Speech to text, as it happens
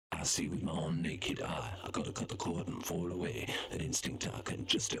I see with my own naked eye. I gotta cut the cord and fall away. An instinct I can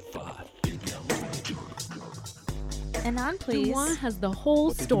justify. Baby, I'm gonna do it. And on, please. Dumois has the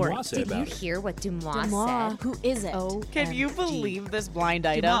whole story. Did you hear what Dumois said? Who is it? Can you believe this blind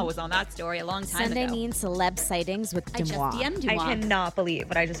item? Dumois was on that story a long time Sunday ago. mean celeb sightings with I just Dumois. DM'd Dumois. I cannot believe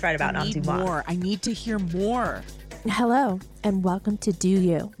what I just read about on Dumois. I need to hear more. Hello, and welcome to Do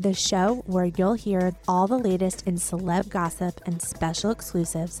You, the show where you'll hear all the latest in celeb gossip and special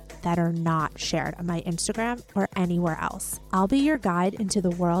exclusives that are not shared on my Instagram or anywhere else. I'll be your guide into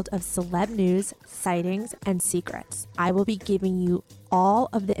the world of celeb news, sightings, and secrets. I will be giving you all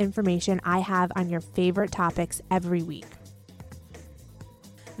of the information I have on your favorite topics every week.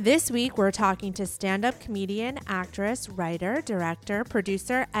 This week, we're talking to stand-up comedian, actress, writer, director,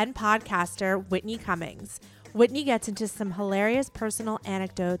 producer, and podcaster Whitney Cummings. Whitney gets into some hilarious personal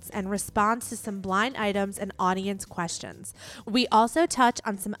anecdotes and responds to some blind items and audience questions. We also touch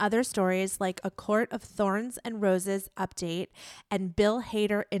on some other stories like a Court of Thorns and Roses update and Bill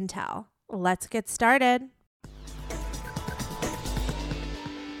Hader intel. Let's get started.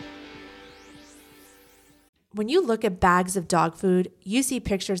 When you look at bags of dog food, you see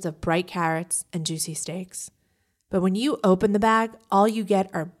pictures of bright carrots and juicy steaks. But when you open the bag, all you get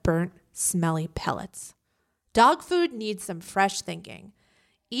are burnt, smelly pellets. Dog food needs some fresh thinking.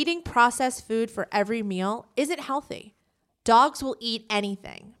 Eating processed food for every meal isn't healthy. Dogs will eat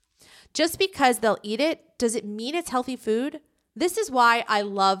anything. Just because they'll eat it, does it mean it's healthy food? This is why I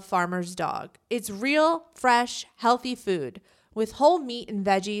love Farmer's Dog. It's real, fresh, healthy food with whole meat and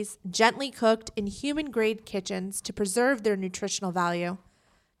veggies, gently cooked in human-grade kitchens to preserve their nutritional value.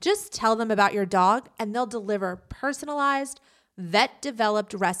 Just tell them about your dog and they'll deliver personalized,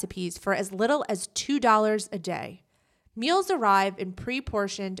 vet-developed recipes for as little as $2 a day. Meals arrive in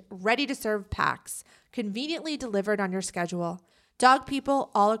pre-portioned, ready-to-serve packs, conveniently delivered on your schedule. Dog people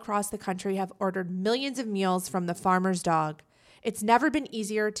all across the country have ordered millions of meals from the Farmer's Dog. It's never been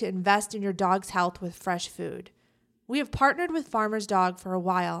easier to invest in your dog's health with fresh food. We have partnered with Farmer's Dog for a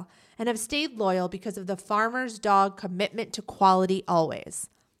while and have stayed loyal because of the Farmer's Dog commitment to quality always.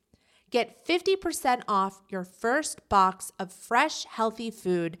 Get 50% off your first box of fresh, healthy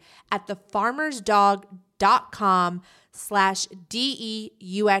food at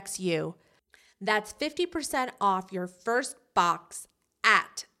thefarmersdog.com/DEUXU. That's 50% off your first box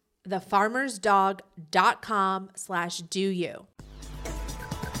at thefarmersdog.com/DOYOU.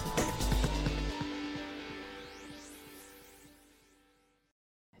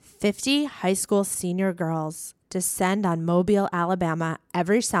 $50 high school senior girls descend on Mobile, Alabama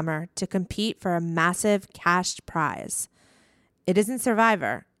every summer to compete for a massive cash prize. It isn't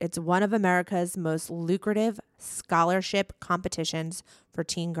Survivor. It's one of America's most lucrative scholarship competitions for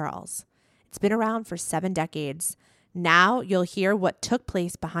teen girls. It's been around for 7 decades. Now you'll hear what took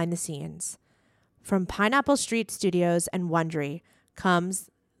place behind the scenes. From Pineapple Street Studios and Wondery comes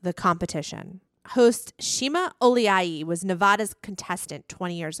the competition. Host Shima Oliai was Nevada's contestant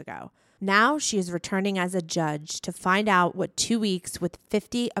 20 years ago. Now she is returning as a judge to find out what 2 weeks with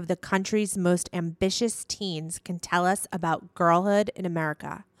 50 of the country's most ambitious teens can tell us about girlhood in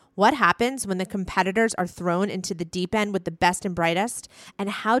America. What happens when the competitors are thrown into the deep end with the best and brightest? And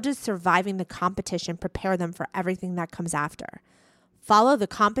how does surviving the competition prepare them for everything that comes after? Follow the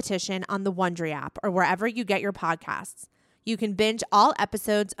competition on the Wondery app or wherever you get your podcasts. You can binge all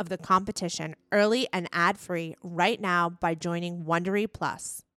episodes of the competition early and ad-free right now by joining Wondery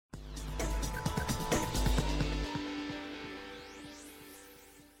Plus.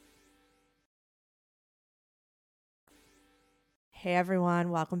 Hey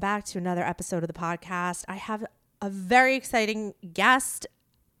everyone, welcome back to another episode of the podcast. I have a very exciting guest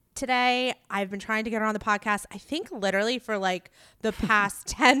today. I've been trying to get her on the podcast, I think literally for like the past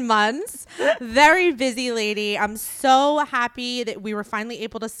 10 months. Very busy lady. I'm so happy that we were finally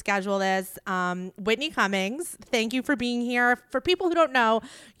able to schedule this. Whitney Cummings, thank you for being here. For people who don't know,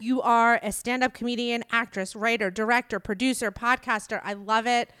 you are a stand-up comedian, actress, writer, director, producer, podcaster. I love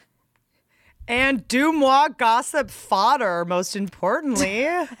it. And Dumois gossip fodder, most importantly.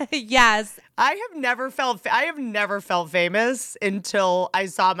 Yes. I have never felt famous until I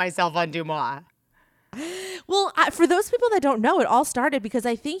saw myself on Dumois. Well, for those people that don't know, it all started because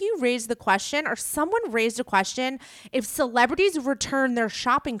I think you raised the question, or someone raised a question, if celebrities return their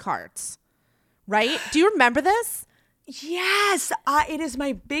shopping carts, right? Do you remember this? Yes. It is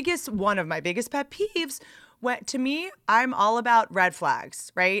one of my biggest pet peeves. To me, I'm all about red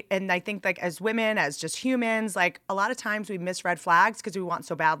flags, right? And I think like as women, as just humans, like a lot of times we miss red flags because we want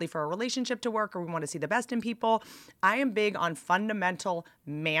so badly for a relationship to work or we want to see the best in people. I am big on fundamental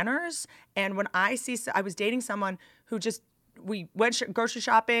manners. And when I was dating someone who just we went grocery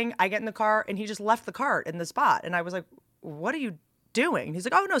shopping. I get in the car and he just left the cart in the spot. And I was like, what are you doing? He's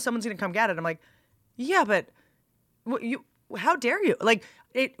like, oh no, someone's going to come get it. I'm like, yeah, but how dare you? Like,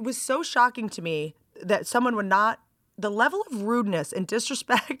 it was so shocking to me that someone would not, the level of rudeness and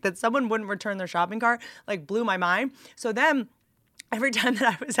disrespect that someone wouldn't return their shopping cart, like, blew my mind. So then every time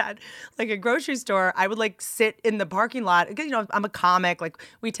that I was at like a grocery store, I would like sit in the parking lot because, you know, I'm a comic. Like,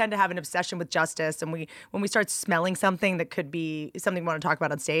 we tend to have an obsession with justice. And when we start smelling something that could be something we want to talk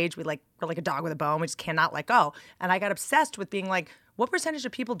about on stage, we're like a dog with a bone. We just cannot let go. And I got obsessed with being like, what percentage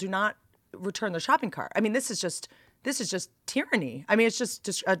of people do not return their shopping cart? I mean, this is just tyranny. I mean, it's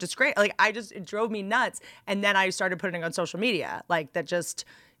just a disgrace. Like, it drove me nuts. And then I started putting it on social media. Like, that just,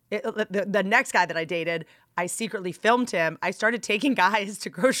 the next guy that I dated, I secretly filmed him. I started taking guys to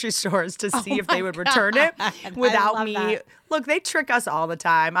grocery stores to see if they would return it without me. That. Look, they trick us all the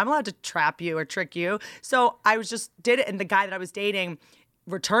time. I'm allowed to trap you or trick you. So I did it. And the guy that I was dating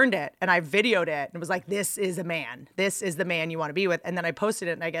returned it, and I videoed it and was like, this is a man. This is the man you want to be with. And then I posted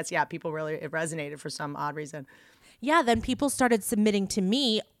it, and I guess, yeah, people really, it resonated for some odd reason. Yeah, then people started submitting to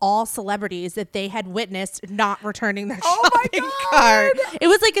me all celebrities that they had witnessed not returning their shopping cart. It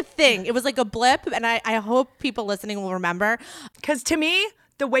was like a thing. It was like a blip, and I hope people listening will remember. Because to me,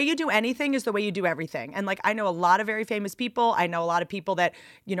 the way you do anything is the way you do everything. And like, I know a lot of very famous people. I know a lot of people that,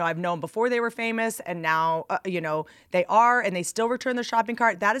 you know, I've known before they were famous, and now, you know, they are, and they still return their shopping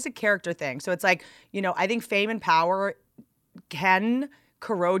cart. That is a character thing. So it's like, you know, I think fame and power can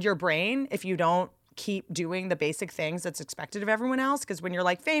corrode your brain if you don't keep doing the basic things that's expected of everyone else. Because when you're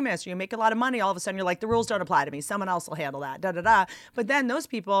like famous, you make a lot of money, all of a sudden you're like, the rules don't apply to me. Someone else will handle that, da da da. But then those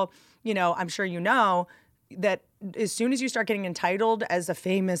people, you know, I'm sure you know that as soon as you start getting entitled as a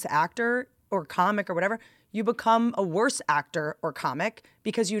famous actor or comic or whatever, you become a worse actor or comic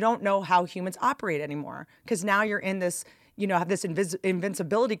because you don't know how humans operate anymore. Because now you're in this, you know, have this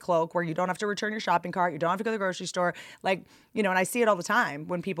invincibility cloak where you don't have to return your shopping cart. You don't have to go to the grocery store. Like, you know, and I see it all the time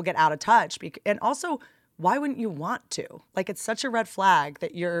when people get out of touch. And also, why wouldn't you want to? Like, it's such a red flag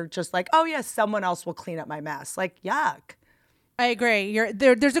that you're just like, oh, yes, someone else will clean up my mess. Like, yuck. I agree.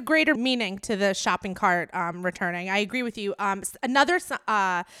 There's a greater meaning to the shopping cart returning. I agree with you. Another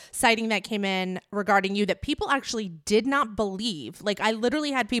sighting that came in regarding you that people actually did not believe. Like, I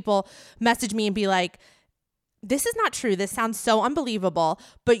literally had people message me and be like, this is not true. This sounds so unbelievable.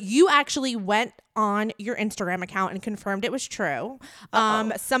 But you actually went on your Instagram account and confirmed it was true.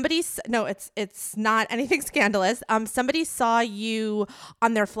 It's not anything scandalous. Somebody saw you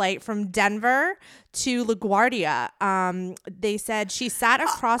on their flight from Denver to LaGuardia. They said she sat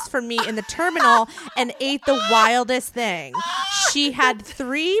across from me in the terminal and ate the wildest thing. She had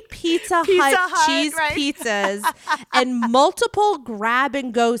 3 Pizza Hut cheese pizzas and multiple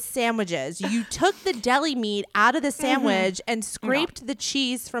grab-and-go sandwiches. You took the deli meat out of the sandwich and scraped the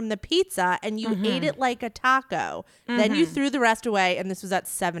cheese from the pizza, and you ate it like a taco. Then you threw the rest away, and this was at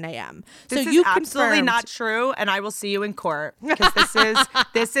 7 a.m. This is absolutely not true, and I will see you in court because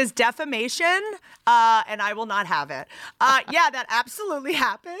this is defamation, and I will not have it. Yeah, that absolutely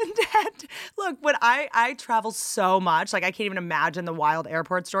happened. And look, when I travel so much, like I can't even imagine the wild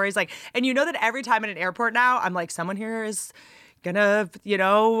airport stories. Like, and you know that every time at an airport now, I'm like, someone here is gonna, you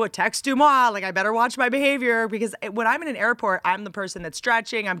know, text Dumois, like I better watch my behavior, because when I'm in an airport, I'm the person that's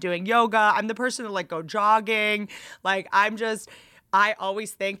stretching, I'm doing yoga, I'm the person to like go jogging. Like, I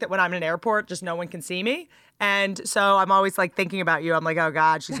always think that when I'm in an airport, just no one can see me. And so I'm always like thinking about you. I'm like, oh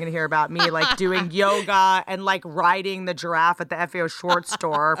God, she's going to hear about me like doing yoga and like riding the giraffe at the FAO Schwartz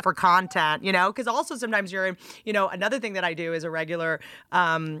store for content, you know? Because also sometimes you're in, you know, another thing that I do is a regular,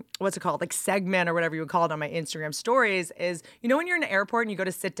 what's it called? Like segment or whatever you would call it on my Instagram stories is, you know, when you're in an airport and you go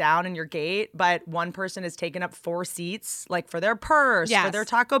to sit down in your gate, but one person has taken up 4 seats, like for their purse, for their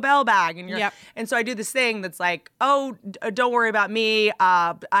Taco Bell bag. And and so I do this thing that's like, oh, don't worry about me.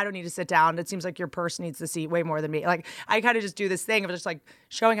 I don't need to sit down. It seems like your purse needs the seat way more than me. Like, I kind of just do this thing of just like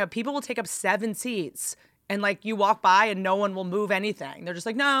showing how people will take up 7 seats and like you walk by and no one will move anything. They're just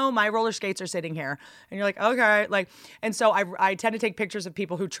like, no, my roller skates are sitting here. And you're like, okay. Like, and so I tend to take pictures of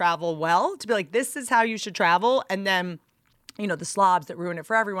people who travel well to be like, this is how you should travel. And then, you know, the slobs that ruin it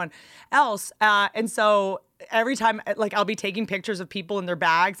for everyone else. And so every time, like, I'll be taking pictures of people in their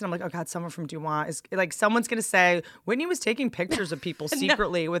bags, and I'm like, oh God, someone from Dumois is like, someone's gonna say Whitney was taking pictures of people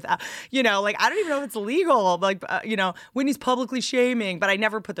secretly with, you know, like, I don't even know if it's legal. Like, you know, Whitney's publicly shaming, but I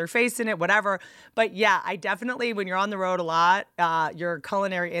never put their face in it, whatever. But yeah, I definitely, when you're on the road a lot, your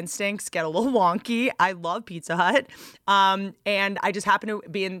culinary instincts get a little wonky. I love Pizza Hut. And I just happened to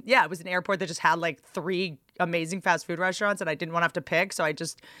be in, it was an airport that just had like 3 amazing fast food restaurants and I didn't want to have to pick. So I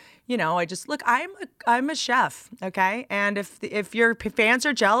just look, I'm a chef. Okay. And if your fans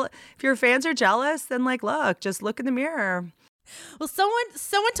are jealous, then like, look, just look in the mirror. Well,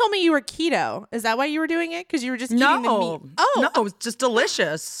 someone told me you were keto. Is that why you were doing it? Because you were just eating the meat? No, it was just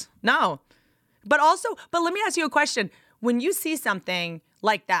delicious. No. But let me ask you a question. When you see something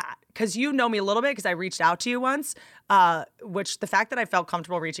like that, because you know me a little bit because I reached out to you once, which the fact that I felt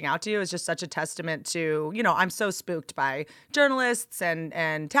comfortable reaching out to you is just such a testament to, I'm so spooked by journalists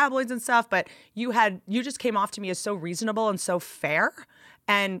and tabloids and stuff, but you just came off to me as so reasonable and so fair.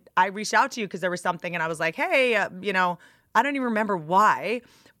 And I reached out to you because there was something and I was like, hey, I don't even remember why,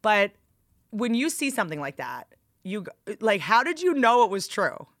 but when you see something like that, how did you know it was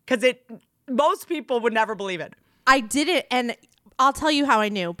true? Because most people would never believe it. I did it, and I'll tell you how I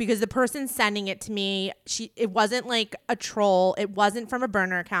knew, because the person sending it to me, it wasn't like a troll. It wasn't from a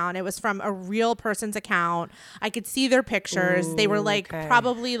burner account. It was from a real person's account. I could see their pictures. They were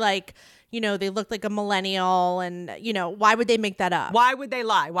probably they looked like a millennial, and why would they make that up? Why would they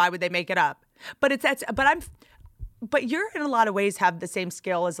lie? Why would they make it up? But you're in a lot of ways have the same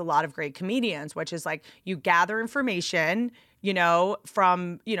skill as a lot of great comedians, which is like you gather information,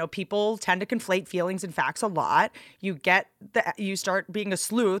 from, people tend to conflate feelings and facts a lot. You start being a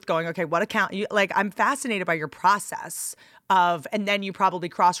sleuth going, okay, what account, I'm fascinated by your process and then you probably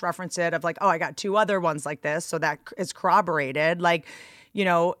cross-reference it of like, oh, I got 2 other ones like this. So that is corroborated.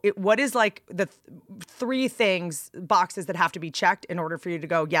 What is like the 3 boxes that have to be checked in order for you to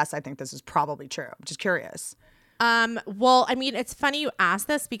go, yes, I think this is probably true. I'm just curious. Well, I mean, it's funny you ask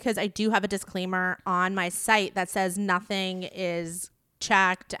this because I do have a disclaimer on my site that says nothing is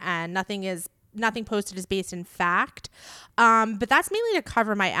checked and nothing posted is based in fact. But that's mainly to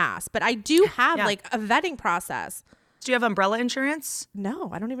cover my ass. But I do have a vetting process. Do you have umbrella insurance? No,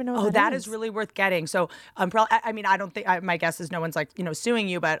 I don't even know what that is really worth getting. So umbrella, I mean, I don't think, my guess is no one's suing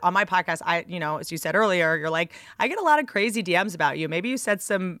you, but on my podcast, as you said earlier, you're like, I get a lot of crazy DMs about you. Maybe you said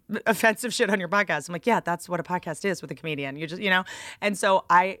some offensive shit on your podcast. I'm like, yeah, that's what a podcast is with a comedian. You just, and so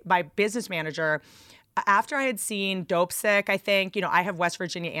my business manager, after I had seen Dope Sick, I think, I have West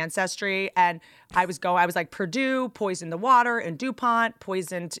Virginia ancestry, and I was like, Purdue poisoned the water, and DuPont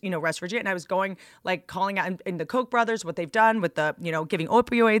poisoned, West Virginia. And I was calling out in the Koch brothers, what they've done with the, giving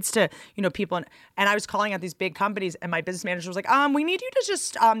opioids to, people. And I was calling out these big companies, and my business manager was like, we need you to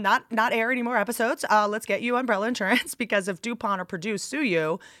just not air any more episodes. Let's get you umbrella insurance, because if DuPont or Purdue sue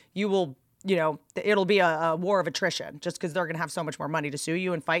you, you will, it'll be a war of attrition just because they're going to have so much more money to sue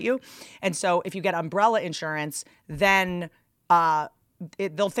you and fight you. And so if you get umbrella insurance, then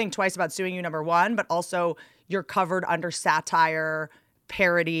they'll think twice about suing you, number one, but also you're covered under satire,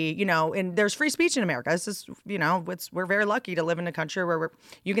 parody, and there's free speech in America. This is, we're very lucky to live in a country where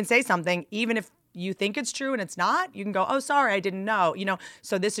you can say something, even if you think it's true and it's not, you can go, oh, sorry, I didn't know,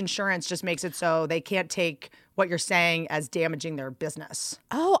 so this insurance just makes it so they can't take what you're saying as damaging their business.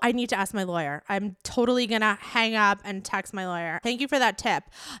 Oh, I need to ask my lawyer. I'm totally going to hang up and text my lawyer. Thank you for that tip.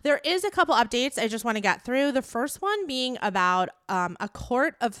 There is a couple updates I just want to get through. The first one being about A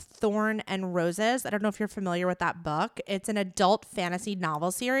Court of Thorn and Roses. I don't know if you're familiar with that book. It's an adult fantasy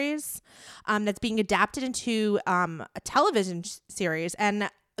novel series that's being adapted into a television series and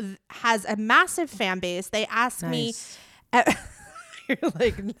has a massive fan base. They asked me... You're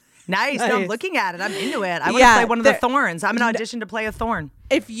like... Nice. No, I'm looking at it. I'm into it. I want to play one of the thorns. I'm an audition to play a thorn.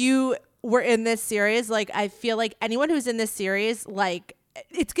 If you were in this series, I feel like anyone who's in this series,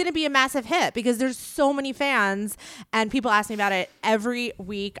 it's going to be a massive hit because there's so many fans and people ask me about it every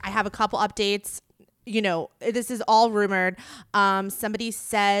week. I have a couple updates. This is all rumored. Somebody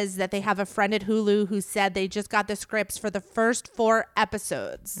says that they have a friend at Hulu who said they just got the scripts for the first 4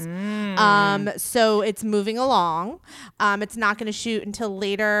 episodes. So it's moving along. It's not going to shoot until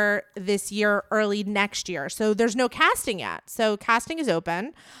later this year, early next year. So there's no casting yet. So casting is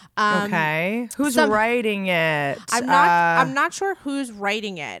open. Okay. Who's writing it? I'm not sure who's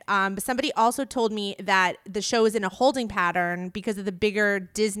writing it. But somebody also told me that the show is in a holding pattern because of the bigger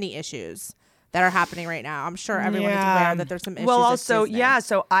Disney issues that are happening right now. I'm sure everyone is aware that there's some issues. Well, also,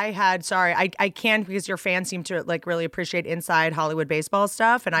 so I can, because your fans seem to really appreciate inside Hollywood baseball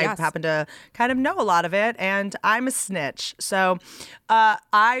stuff, and I happen to kind of know a lot of it, and I'm a snitch. So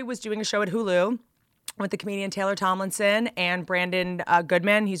I was doing a show at Hulu with the comedian Taylor Tomlinson and Brandon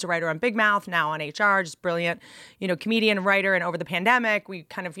Goodman. He's a writer on Big Mouth, now on HR, just brilliant, comedian and writer. And over the pandemic, we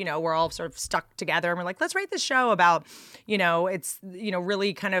kind of, we're all sort of stuck together and we're like, let's write this show about, it's,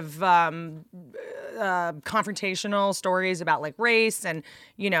 really kind of confrontational stories about race. And,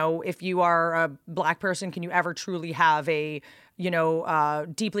 if you are a Black person, can you ever truly have a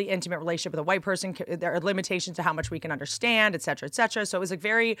deeply intimate relationship with a white person. There are limitations to how much we can understand, et cetera, et cetera. So it was like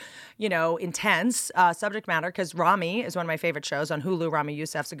very, intense subject matter because Rami is one of my favorite shows on Hulu. Rami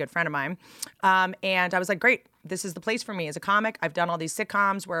Youssef's a good friend of mine. And I was like, great, this is the place for me as a comic. I've done all these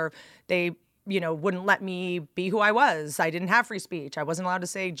sitcoms where they wouldn't let me be who I was. I didn't have free speech. I wasn't allowed to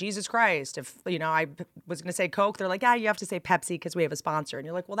say Jesus Christ. If, I was going to say Coke, they're like, you have to say Pepsi because we have a sponsor. And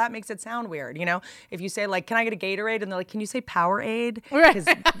you're like, well, that makes it sound weird. If you say like, can I get a Gatorade? And they're like, can you say Powerade?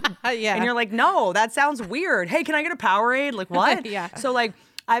 Yeah. And you're like, no, that sounds weird. Hey, can I get a Powerade? Like what? Yeah. So like,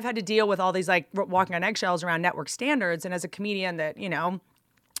 I've had to deal with all these like walking on eggshells around network standards. And as a comedian that, you know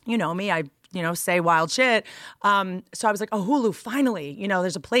me, I say wild shit. So I was like, oh, Hulu, finally,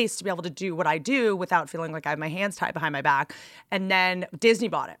 there's a place to be able to do what I do without feeling like I have my hands tied behind my back. And then Disney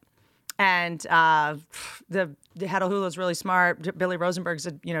bought it. And the head of Hulu is really smart. Billy Rosenberg's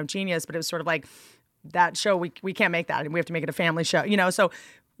a genius, but it was sort of like that show, we can't make that. And we have to make it a family show, So,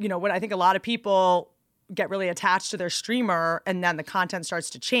 what I think a lot of people get really attached to their streamer and then the content starts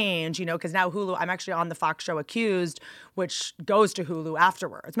to change, because now Hulu, I'm actually on the Fox show Accused, which goes to Hulu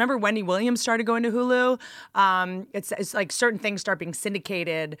afterwards. Remember Wendy Williams started going to Hulu? It's like certain things start being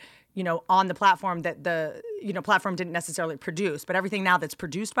syndicated, on the platform that the, platform didn't necessarily produce, but everything now that's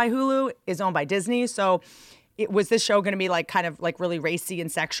produced by Hulu is owned by Disney. So was this show going to be like kind of like really racy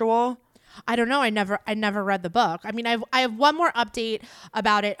and sexual? I don't know. I never read the book. I mean, I have one more update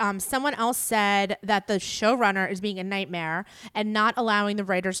about it. Someone else said that the showrunner is being a nightmare and not allowing the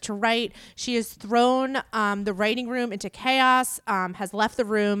writers to write. She has thrown the writing room into chaos, has left the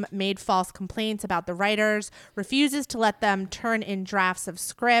room, made false complaints about the writers, refuses to let them turn in drafts of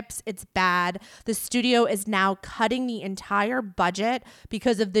scripts. It's bad. The studio is now cutting the entire budget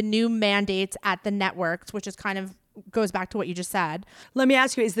because of the new mandates at the networks, which is kind of goes back to what you just said. Let me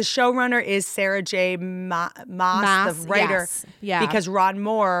ask you, is the showrunner is Sarah J. Maas, the writer? Yes. Yeah. Because Ron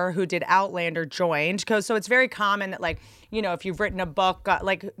Moore, who did Outlander, joined. So it's very common that, like, if you've written a book,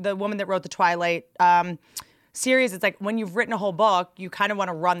 like the woman that wrote the Twilight series, it's like when you've written a whole book, you kind of want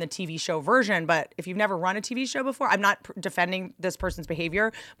to run the TV show version. But if you've never run a TV show before, I'm not defending this person's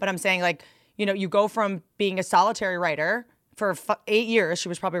behavior, but I'm saying, like, you go from being a solitary writer for 8 years, she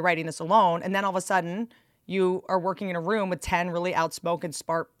was probably writing this alone, and then all of a sudden you are working in a room with 10 really outspoken,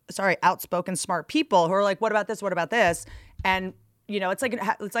 smart people who are like, what about this? What about this? And,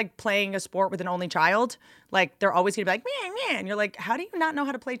 it's like playing a sport with an only child. Like, they're always going to be like, meh. And you're like, how do you not know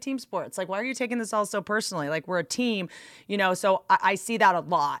how to play team sports? Like, why are you taking this all so personally? Like, we're a team, So I see that a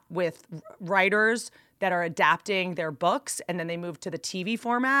lot with writers that are adapting their books and then they move to the TV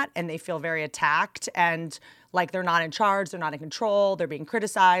format and they feel very attacked and like they're not in charge, they're not in control, they're being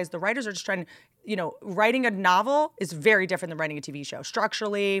criticized. The writers are just trying to, writing a novel is very different than writing a TV show,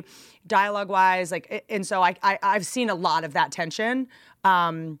 structurally, dialogue-wise. And so I've seen a lot of that tension.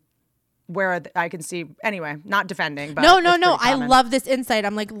 Where I can see, anyway, not defending, but no. I love this insight.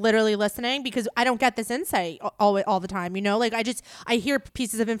 I'm like literally listening because I don't get this insight all the time. Like I hear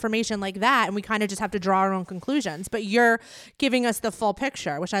pieces of information like that, and we kind of just have to draw our own conclusions. But you're giving us the full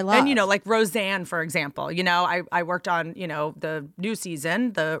picture, which I love. And like Roseanne, for example. I worked on the new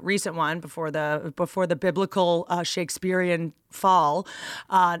season, the recent one before the biblical Shakespearean fall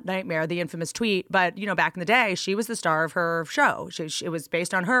nightmare, the infamous tweet. But back in the day, she was the star of her show. It was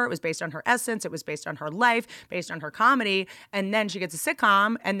based on her. It was based on her essence. It was based on her life, based on her comedy. And then she gets a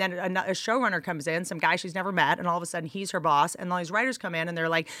sitcom, and then a showrunner comes in, some guy she's never met, and all of a sudden he's her boss. And all these writers come in, and they're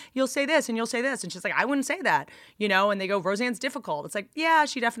like, "You'll say this, and you'll say this," and she's like, "I wouldn't say that," And they go, "Roseanne's difficult." It's like, yeah,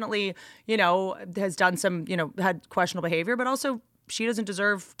 she definitely, has done some, had questionable behavior, but also she doesn't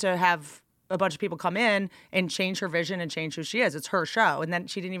deserve to have a bunch of people come in and change her vision and change who she is. It's her show. And then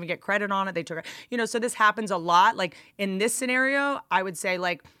she didn't even get credit on it. They took her, so this happens a lot. Like in this scenario, I would say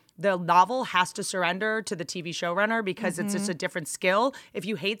like the novel has to surrender to the TV showrunner because it's just a different skill. If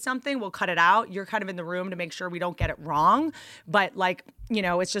you hate something, we'll cut it out. You're kind of in the room to make sure we don't get it wrong. But like,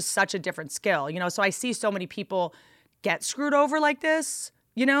 it's just such a different skill, so I see so many people get screwed over like this,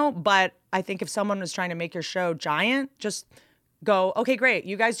 but I think if someone was trying to make your show giant, just go, okay, great.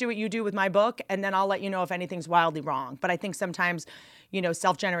 You guys do what you do with my book, and then I'll let you know if anything's wildly wrong. But I think sometimes,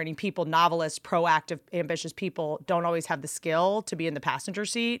 self-generating people, novelists, proactive, ambitious people don't always have the skill to be in the passenger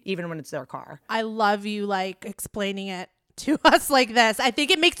seat, even when it's their car. I love you, like, explaining it to us like this. I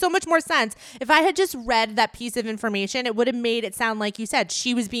think it makes so much more sense. If I had just read that piece of information, it would have made it sound like you said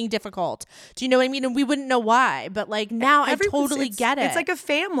she was being difficult. Do you know what I mean? And we wouldn't know why. But like now I totally get it. It's like a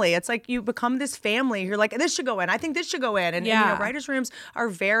family. It's like you become this family. You're like, this should go in. I think this should go in. And, you know, writers' rooms are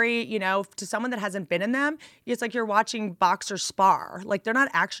very, you know, to someone that hasn't been in them, it's like you're watching boxers spar. Like they're not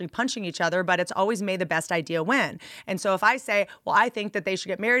actually punching each other, but it's always may the best idea win. And so if I say, well, I think that they should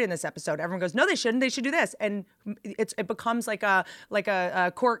get married in this episode, everyone goes, no, they shouldn't. They should do this. And it becomes like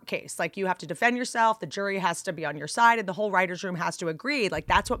a court case. Like you have to defend yourself. The jury has to be on your side, and the whole writers' room has to agree. Like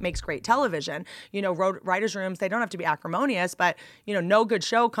that's what makes great television. You know, writers' rooms, they don't have to be acrimonious, but you know, no good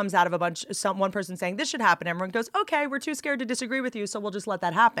show comes out of one person saying this should happen. Everyone goes, okay, we're too scared to disagree with you, so we'll just let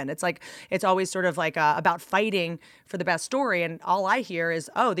that happen. It's like it's always sort of like about fighting for the best story, and all I hear is,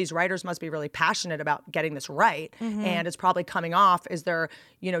 oh, these writers must be really passionate about getting this right, and it's probably coming off as they're,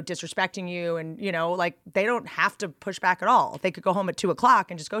 you know, disrespecting you, and you know, like they don't have to push back at all. They could go home at 2:00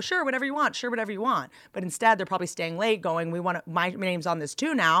 and just go, sure, whatever you want, but instead they're probably staying late, going, my name's on this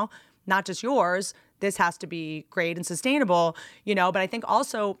too now, not just yours. This has to be great and sustainable, you know. But I think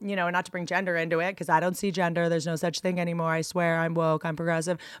also, you know, not to bring gender into it, because I don't see gender. There's no such thing anymore. I swear, I'm woke, I'm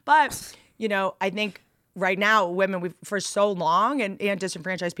progressive. But, you know, I think right now, women, we've for so long, and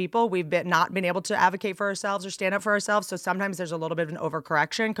disenfranchised people, we've not been able to advocate for ourselves or stand up for ourselves. So sometimes there's a little bit of an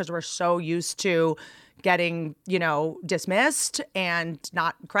overcorrection because we're so used to getting, you know, dismissed and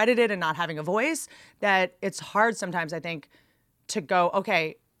not credited and not having a voice that it's hard sometimes, I think, to go,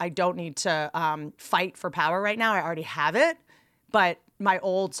 okay, I don't need to fight for power right now. I already have it. But my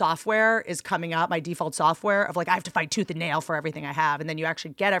old software is coming up, my default software of like, I have to fight tooth and nail for everything I have. And then you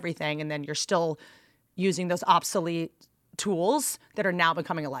actually get everything. And then you're still using those obsolete tools that are now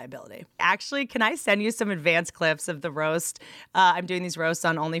becoming a liability. Actually, can I send you some advanced clips of the roast? I'm doing these roasts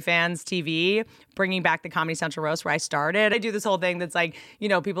on OnlyFans TV, bringing back the Comedy Central roast where I started. I do this whole thing that's like, you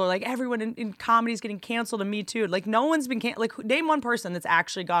know, people are like, everyone in comedy is getting canceled and Me Too. Like no one's been canceled. Like name one person that's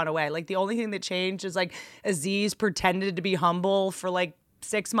actually gone away. Like the only thing that changed is like Aziz pretended to be humble for like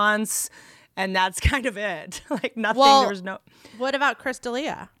 6 months. And that's kind of it. Like nothing. Well, there was no. What about Chris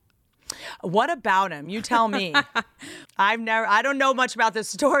D'Elia? What about him? You tell me. I don't know much about this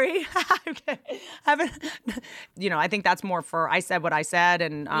story. You know, I think that's more for, I said what I said,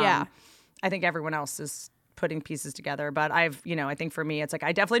 and I think everyone else is putting pieces together. But you know, I think for me, it's like,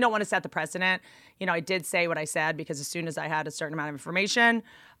 I definitely don't want to set the precedent. You know, I did say what I said because as soon as I had a certain amount of information,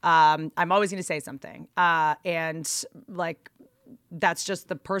 I'm always going to say something. And like, that's just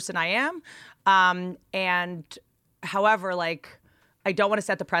the person I am. And however, like, I don't want to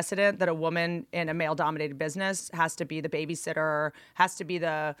set the precedent that a woman in a male-dominated business has to be the babysitter, has to be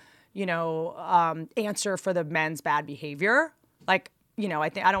the, you know, answer for the men's bad behavior. Like, you know, I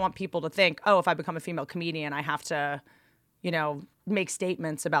don't want people to think, oh, if I become a female comedian, I have to, you know, make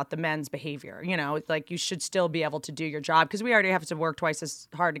statements about the men's behavior. You know, like you should still be able to do your job because we already have to work twice as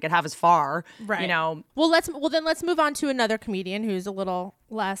hard to get half as far. Right. You know. Well, then let's move on to another comedian who's a little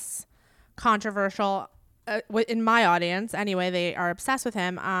less controversial. In my audience, anyway, they are obsessed with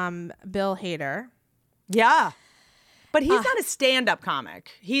him. Bill Hader. Yeah. But he's not a stand-up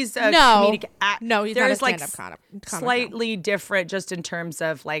comic. He's a comedic actor. No, he's not a stand-up comic. Slightly different just in terms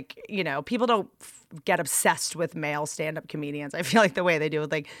of like, you know, people don't get obsessed with male stand-up comedians. I feel like the way they do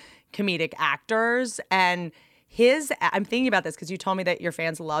with like comedic actors. And I'm thinking about this because you told me that your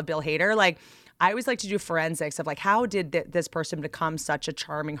fans love Bill Hader. Like, I always like to do forensics of like, how did this person become such a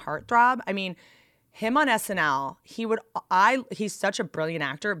charming heartthrob? I mean, him on SNL, he's such a brilliant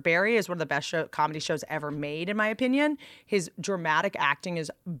actor. Barry is one of the best comedy shows ever made, in my opinion. His dramatic acting is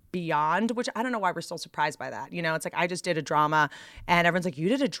beyond, which I don't know why we're still surprised by that. You know, it's like, I just did a drama and everyone's like, you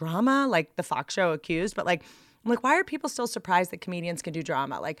did a drama? Like the Fox show Accused? But like, I'm like, why are people still surprised that comedians can do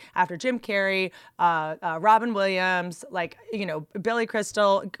drama? Like after Jim Carrey, Robin Williams, like, you know, Billy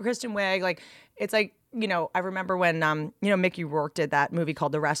Crystal, Kristen Wiig, like, it's like, you know, I remember when, you know, Mickey Rourke did that movie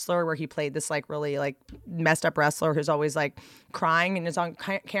called The Wrestler where he played this like really like messed up wrestler who's always like crying and is on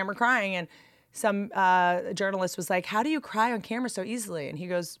camera crying. And some journalist was like, how do you cry on camera so easily? And he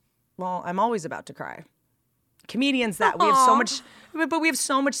goes, well, I'm always about to cry. Comedians that we have so much, but we have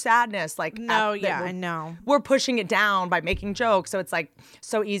so much sadness. Like, I know. We're pushing it down by making jokes. So it's like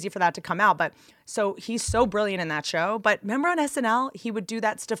so easy for that to come out. But so he's so brilliant in that show. But remember on SNL, he would do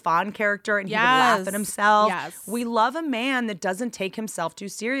that Stefan character and he would laugh at himself. Yes. We love a man that doesn't take himself too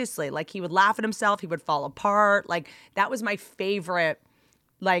seriously. Like he would laugh at himself. He would fall apart. Like that was my favorite.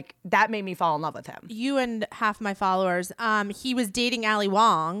 Like that made me fall in love with him. You and half my followers. He was dating Ali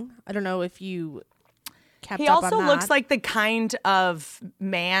Wong. I don't know if you kept He up on also that. looks like the kind of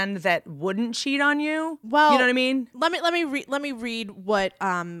man that wouldn't cheat on you. Well, you know what I mean? Let me read what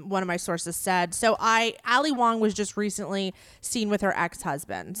one of my sources said. So Ali Wong was just recently seen with her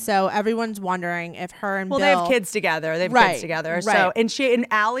ex-husband. So everyone's wondering if her and Bill, They have kids together. Right. So and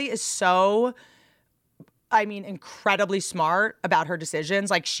Ali is so, I mean, incredibly smart about her decisions.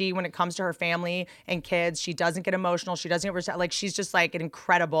 Like when it comes to her family and kids, she doesn't get emotional. She doesn't get like, she's just like an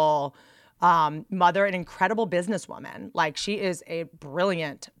incredible mother, an incredible businesswoman. Like she is a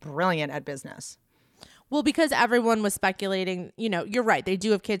brilliant at business. Well, because everyone was speculating, you're right. They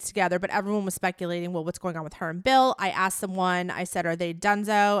do have kids together, but everyone was speculating, well, what's going on with her and Bill? I asked someone, I said, are they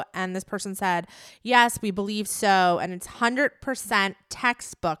donezo? And this person said, yes, we believe so. And it's 100%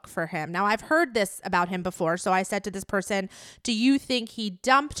 textbook for him. Now, I've heard this about him before. So I said to this person, do you think he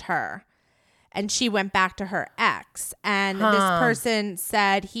dumped her? And she went back to her ex. And this person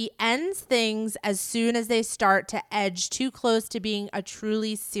said he ends things as soon as they start to edge too close to being a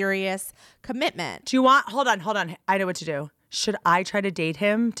truly serious commitment. Do you want, hold on. I know what to do. Should I try to date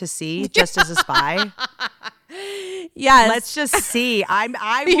him to see, just as a spy? Yes. Let's just see. You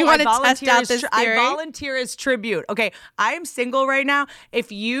want to test out this I theory? volunteer as tribute. Okay, I am single right now.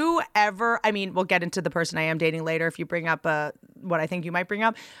 If you ever, I mean, we'll get into the person I am dating later. If you bring up what I think you might bring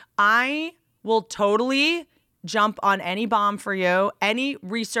up, I will totally jump on any bomb for you, any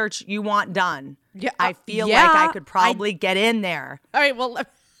research you want done. Yeah, I feel like I could probably get in there. All right, well,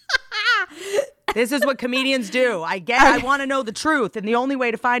 This is what comedians do. I want to know the truth, and the only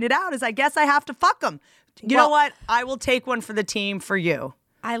way to find it out is I guess I have to fuck them. You know what? I will take one for the team for you.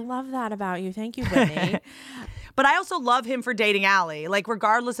 I love that about you. Thank you, Whitney. But I also love him for dating Allie. Like,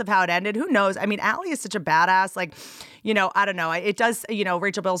 regardless of how it ended, who knows? I mean, Allie is such a badass. Like, I don't know. It does,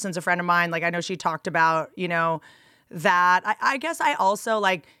 Rachel Bilson's a friend of mine. Like, I know she talked about, that. I guess I also,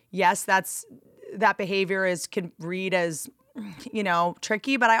 like, yes, that behavior can read as,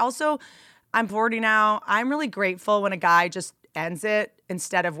 tricky. But I'm 40 now. I'm really grateful when a guy just ends it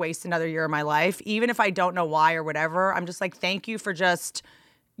instead of waste another year of my life. Even if I don't know why or whatever, I'm just like, thank you for just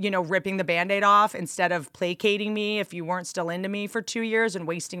ripping the Band-Aid off instead of placating me if you weren't still into me for 2 years and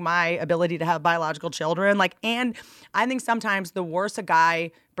wasting my ability to have biological children. Like, and I think sometimes the worse a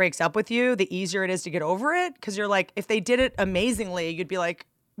guy breaks up with you, the easier it is to get over it. Cause you're like, if they did it amazingly, you'd be like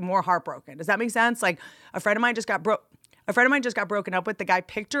more heartbroken. Does that make sense? Like a friend of mine just got broken up with. The guy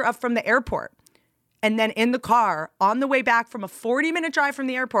picked her up from the airport. And then in the car, on the way back from a 40-minute drive from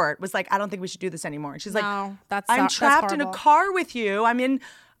the airport, was like, I don't think we should do this anymore. And she's like, I'm trapped in a car with you.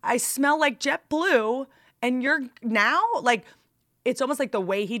 I smell like JetBlue, and you're now, like, it's almost like the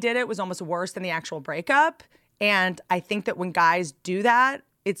way he did it was almost worse than the actual breakup. And I think that when guys do that,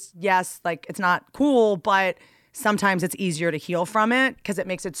 it's not cool, but sometimes it's easier to heal from it because it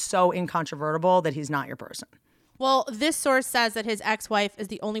makes it so incontrovertible that he's not your person. Well, this source says that his ex-wife is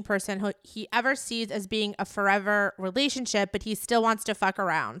the only person who he ever sees as being a forever relationship, but he still wants to fuck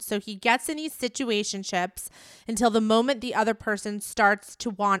around. So he gets in these situationships until the moment the other person starts to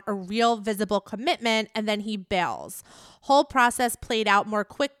want a real visible commitment, and then he bails. Whole process played out more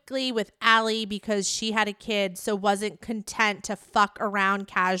quickly with Allie because she had a kid, so wasn't content to fuck around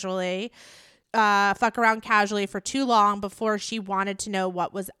casually for too long before she wanted to know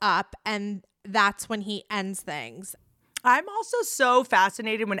what was up, and that's when he ends things. I'm also so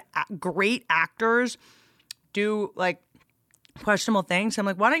fascinated when great actors do like questionable things. I'm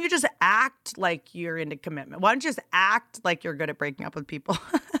like, why don't you just act like you're into commitment? Why don't you just act like you're good at breaking up with people?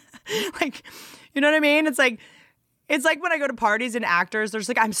 Like, you know what I mean? It's like when I go to parties and actors, they're just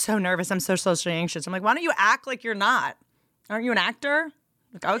like, I'm so nervous. I'm so socially anxious. I'm like, why don't you act like you're not? Aren't you an actor?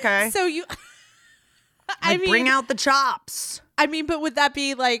 Like, okay. So you... bring out the chops. But would that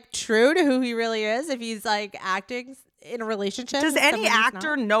be like true to who he really is if he's like acting in a relationship? Does any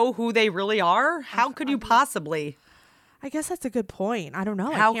actor know who they really are? How could you possibly? I guess that's a good point. I don't know.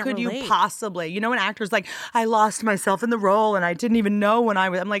 How could you possibly? An actor's like, I lost myself in the role and I didn't even know when I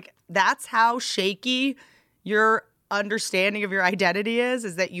was. I'm like, that's how shaky your understanding of your identity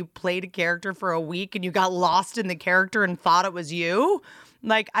is that you played a character for a week and you got lost in the character and thought it was you.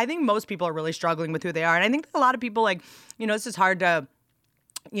 Like, I think most people are really struggling with who they are. And I think that a lot of people, like, this is hard to,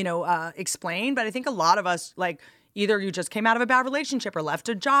 explain. But I think a lot of us, like, either you just came out of a bad relationship or left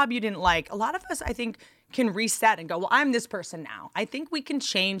a job you didn't like. A lot of us, I think, can reset and go, well, I'm this person now. I think we can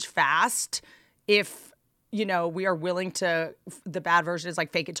change fast if, we are willing to, the bad version is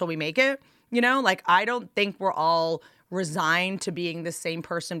like fake it till we make it. Like, I don't think we're all resigned to being the same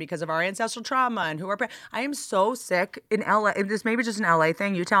person because of our ancestral trauma and I am so sick in LA. This maybe just an LA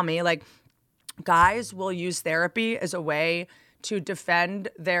thing. You tell me. Like, guys will use therapy as a way to defend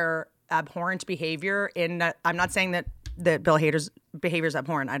their abhorrent behavior I'm not saying that Bill Hader's behavior is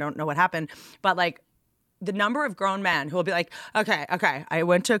abhorrent. I don't know what happened, but like the number of grown men who will be like, okay, I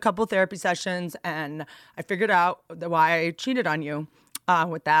went to a couple therapy sessions and I figured out why I cheated on you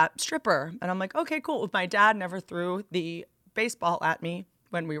with that stripper. And I'm like, okay, cool. My dad never threw the baseball at me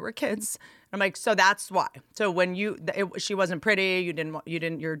when we were kids. I'm like, so that's why. So when she wasn't pretty,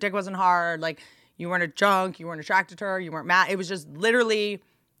 your dick wasn't hard, like you weren't a junk, you weren't attracted to her, you weren't mad. It was just literally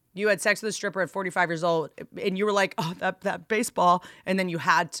you had sex with a stripper at 45 years old and you were like, oh, that baseball. And then you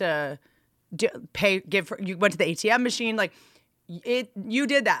had to you went to the ATM machine. Like you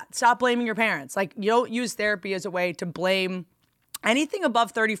did that. Stop blaming your parents. Like you don't use therapy as a way to blame anything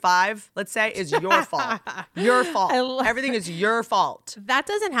above 35, let's say, is your fault. Your fault. Everything is your fault. That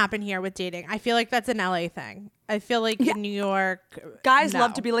doesn't happen here with dating. I feel like that's an LA thing. I feel like in New York, guys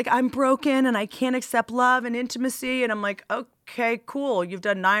love to be like, I'm broken and I can't accept love and intimacy. And I'm like, okay, cool. You've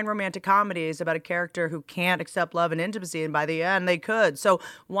done 9 romantic comedies about a character who can't accept love and intimacy. And by the end, they could. So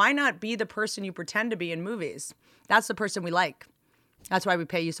why not be the person you pretend to be in movies? That's the person we like. That's why we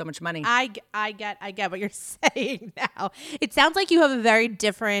pay you so much money. I get what you're saying now. It sounds like you have a very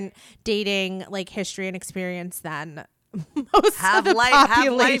different dating like history and experience than most of the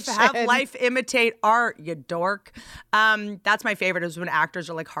population. Have life imitate art, you dork. That's my favorite is when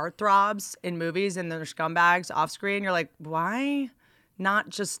actors are like heartthrobs in movies and they're scumbags off screen. You're like, why not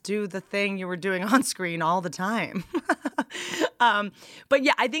just do the thing you were doing on screen all the time? But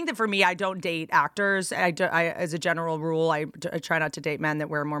yeah, I think that for me, I don't date actors. I as a general rule, I try not to date men that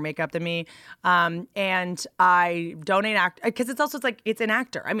wear more makeup than me. And I don't date because it's an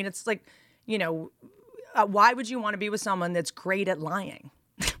actor. I mean, it's like, you know, why would you want to be with someone that's great at lying?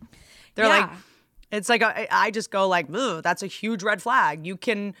 They're like, it's like, I just go like, ugh, that's a huge red flag. You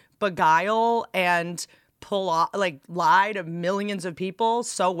can beguile and pull off, like lie to millions of people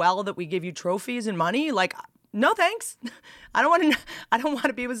so well that we give you trophies and money. Like, no thanks. I don't want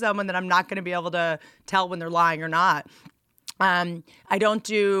to be with someone that I'm not going to be able to tell when they're lying or not. I don't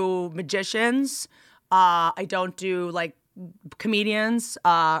do magicians. I don't do like comedians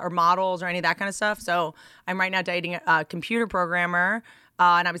or models or any of that kind of stuff. So I'm right now dating a computer programmer,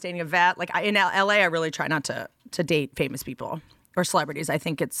 and I was dating a vet. Like in LA, I really try not to date famous people or celebrities. I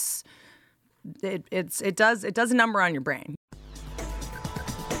think it does a number on your brain.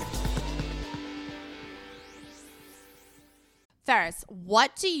 Ferris,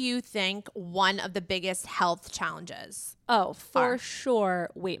 what do you think one of the biggest health challenges? Oh, for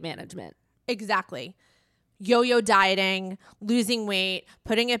sure, weight management. Exactly. Yo-yo dieting, losing weight,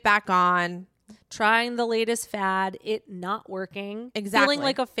 putting it back on. Trying the latest fad, it not working. Exactly. Feeling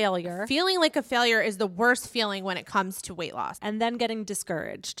like a failure. Feeling like a failure is the worst feeling when it comes to weight loss. And then getting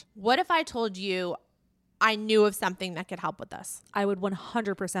discouraged. What if I told you I knew of something that could help with this? I would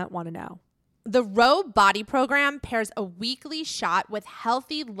 100% want to know. The Row Body Program pairs a weekly shot with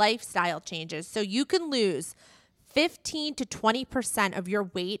healthy lifestyle changes so you can lose 15 to 20% of your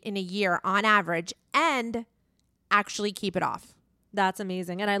weight in a year on average and actually keep it off. That's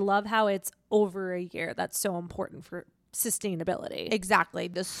amazing. And I love how it's over a year. That's so important for sustainability. Exactly.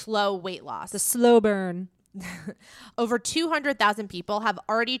 The slow weight loss. The slow burn. Over 200,000 people have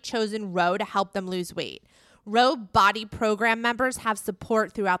already chosen Row to help them lose weight. Row Body Program members have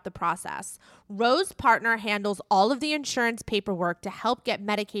support throughout the process. Row's partner handles all of the insurance paperwork to help get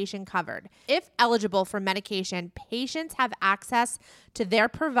medication covered. If eligible for medication, patients have access to their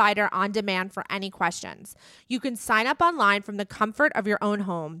provider on demand for any questions. You can sign up online from the comfort of your own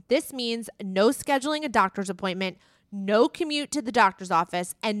home. This means no scheduling a doctor's appointment, no commute to the doctor's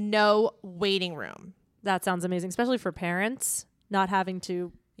office, and no waiting room. That sounds amazing, especially for parents not having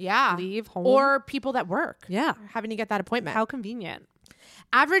to leave home. Or people that work. Yeah. Having to get that appointment. How convenient.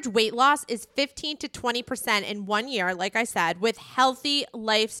 Average weight loss is 15 to 20% in 1 year, like I said, with healthy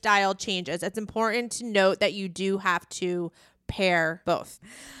lifestyle changes. It's important to note that you do have to pair both.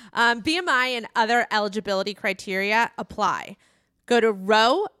 BMI and other eligibility criteria apply. Go to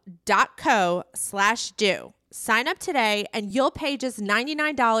row.co/do. Sign up today and you'll pay just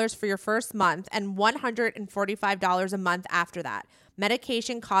 $99 for your first month and $145 a month after that.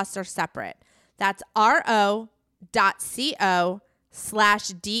 Medication costs are separate. That's ro.co/DEUX.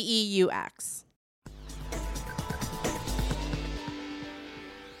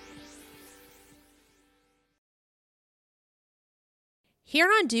 Here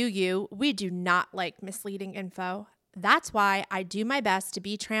on Do You, we do not like misleading info. That's why I do my best to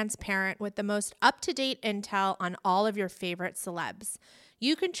be transparent with the most up-to-date intel on all of your favorite celebs.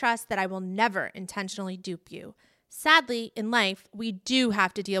 You can trust that I will never intentionally dupe you. Sadly, in life, we do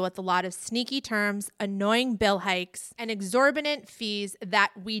have to deal with a lot of sneaky terms, annoying bill hikes, and exorbitant fees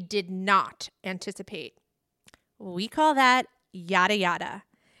that we did not anticipate. We call that yada yada.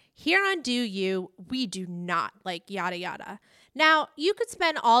 Here on Do You, we do not like yada yada. Now, you could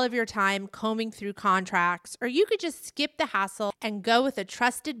spend all of your time combing through contracts, or you could just skip the hassle and go with a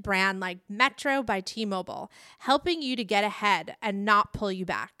trusted brand like Metro by T-Mobile, helping you to get ahead and not pull you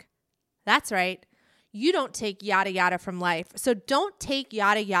back. That's right. You don't take yada yada from life, so don't take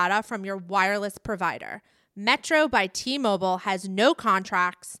yada yada from your wireless provider. Metro by T-Mobile has no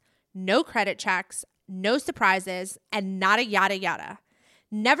contracts, no credit checks, no surprises, and not a yada yada.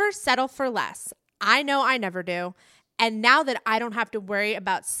 Never settle for less. I know I never do. And now that I don't have to worry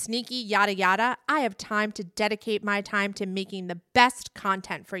about sneaky yada yada, I have time to dedicate my time to making the best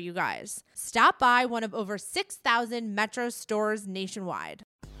content for you guys. Stop by one of over 6,000 Metro stores nationwide.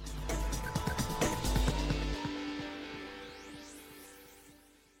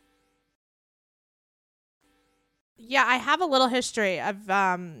 Yeah, I have a little history of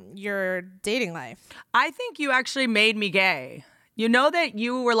your dating life. I think you actually made me gay. You know that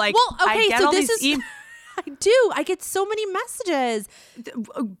you were like, well, okay, I get so all this these is. I do. I get so many messages.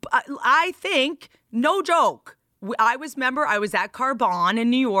 I think, no joke. I was at Carbon in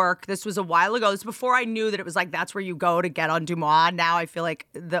New York. This was a while ago. This was before I knew that it was like that's where you go to get on Dumois. Now I feel like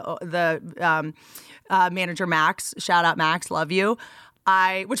the manager Max, shout out Max, love you.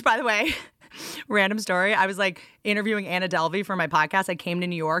 Which by the way. Random story. I was like interviewing Anna Delvey for my podcast. I came to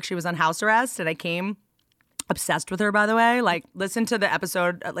New York. She was on house arrest and I came obsessed with her, by the way. Like, listen to the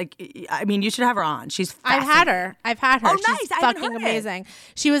episode. Like, I mean, you should have her on. She's fascinating. I've had her. Oh, She's nice. I haven't fucking heard amazing.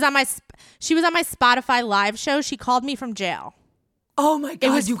 She was on my Spotify live show. She called me from jail. Oh my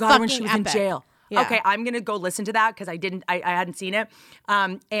God. You got her when she was epic. in jail. Yeah. Okay, I'm going to go listen to that because I hadn't seen it.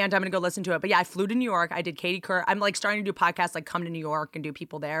 And I'm going to go listen to it. But yeah, I flew to New York. I did Katie Couric. I'm like starting to do podcasts, like come to New York and do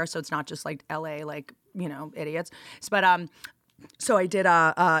people there. So it's not just like LA, like, you know, idiots. But so I did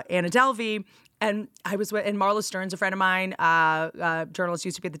Anna Delvey. And I was with, and Marla Stern's a friend of mine, journalist,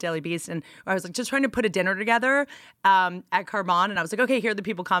 used to be at the Daily Beast. And I was like just trying to put a dinner together at Carbon. And I was like, okay, here are the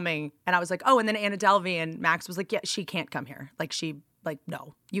people coming. And I was like, oh, and then Anna Delvey. And Max was like, yeah, she can't come here. Like,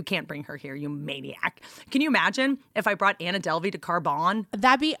 no, you can't bring her here, you maniac. Can you imagine if I brought Anna Delvey to Carbon?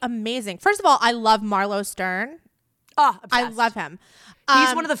 That'd be amazing. First of all, I love Marlo Stern. Oh, obsessed. I love him.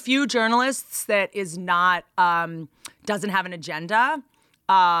 He's one of the few journalists that is not, doesn't have an agenda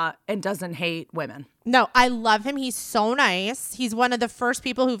and doesn't hate women. No, I love him. He's so nice. He's one of the first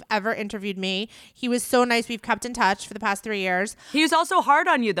people who've ever interviewed me. He was so nice. We've kept in touch for the past 3 years. He was also hard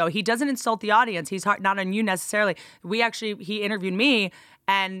on you, though. He doesn't insult the audience. He's hard, not on you necessarily. He interviewed me,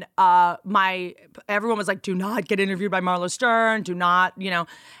 and everyone was like, do not get interviewed by Marlo Stern. Do not, you know.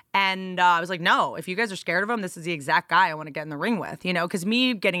 And I was like, no, if you guys are scared of him, this is the exact guy I want to get in the ring with, you know, because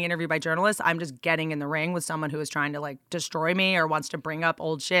me getting interviewed by journalists, I'm just getting in the ring with someone who is trying to like destroy me or wants to bring up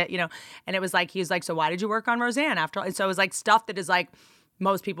old shit, you know. And it was like, he was like, so why did you work on Roseanne after? And so it was like stuff that is like,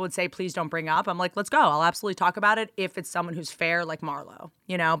 most people would say, please don't bring up. I'm like, let's go. I'll absolutely talk about it if it's someone who's fair like Marlo,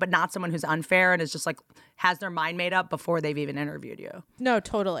 you know, but not someone who's unfair and is just like has their mind made up before they've even interviewed you. No,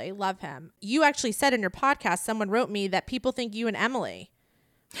 totally. Love him. You actually said in your podcast, someone wrote me that people think you and Emily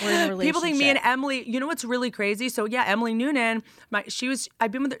were in a relationship. People think me and Emily, you know what's really crazy? So yeah, Emily Noonan,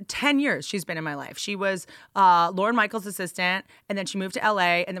 I've been with her 10 years. She's been in my life. She was Lorne Michaels' assistant, and then she moved to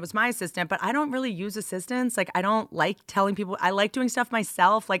LA, and it was my assistant. But I don't really use assistants. Like, I don't like telling people. I like doing stuff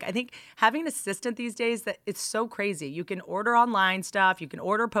myself. Like, I think having an assistant these days, that it's so crazy. You can order online stuff. You can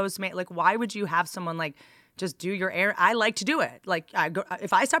order Postmate. Like, why would you have someone like just do your errand? I like to do it. Like,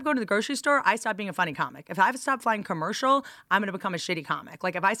 if I stop going to the grocery store, I stop being a funny comic. If I stop flying commercial, I'm going to become a shitty comic.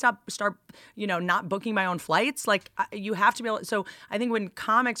 Like, if I start, you know, not booking my own flights, like, you have to be able. So I think when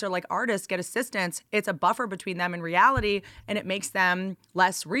comics or like artists get assistants, it's a buffer between them and reality, and it makes them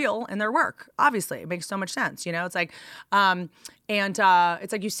less real in their work. Obviously, it makes so much sense. You know, it's like,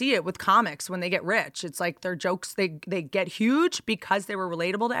 it's like you see it with comics when they get rich. It's like their jokes, they get huge because they were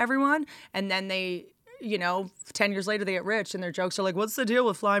relatable to everyone, and then they, you know, 10 years later they get rich and their jokes are like, what's the deal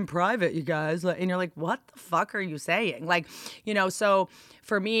with flying private, you guys? And you're like, what the fuck are you saying? Like, you know, so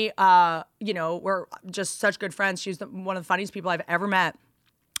for me, you know, we're just such good friends. She's one of the funniest people I've ever met.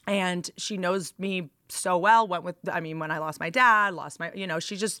 And she knows me so well. When I lost my dad, you know,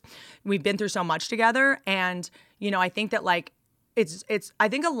 we've been through so much together. And, you know, I think that like, I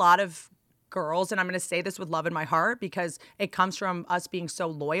think a lot of girls, and I'm going to say this with love in my heart because it comes from us being so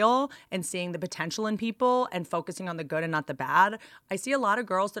loyal and seeing the potential in people and focusing on the good and not the bad. I see a lot of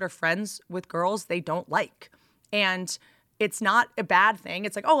girls that are friends with girls they don't like. And it's not a bad thing.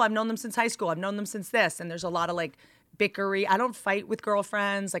 It's like, oh, I've known them since high school. I've known them since this. And there's a lot of like bickery. I don't fight with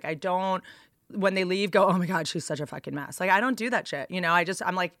girlfriends. Like I don't, when they leave, go, oh my God, she's such a fucking mess. Like I don't do that shit. You know,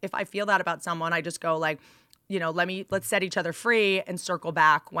 I'm like, if I feel that about someone, I just go like, you know, let's set each other free and circle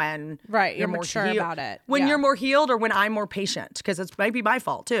back when you're more mature about it. When you're more healed or when I'm more patient, because it might be my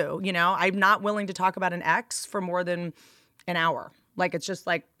fault too. You know, I'm not willing to talk about an ex for more than an hour. Like it's just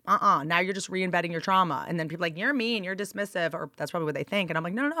like, now you're just re-embedding your trauma. And then people are like, you're mean, you're dismissive, or that's probably what they think. And I'm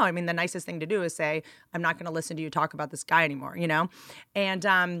like, no. I mean, the nicest thing to do is say, I'm not going to listen to you talk about this guy anymore, you know,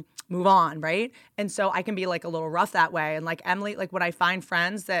 and move on, right? And so I can be like a little rough that way. And like Emily, like when I find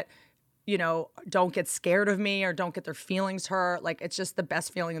friends that, you know, don't get scared of me or don't get their feelings hurt, like it's just the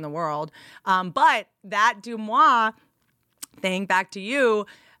best feeling in the world. But that Dumois thing, back to you,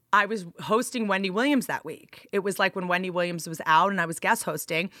 I was hosting Wendy Williams that week. It was like when Wendy Williams was out and I was guest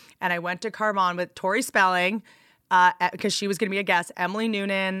hosting, and I went to Carbon with Tori Spelling because she was going to be a guest, Emily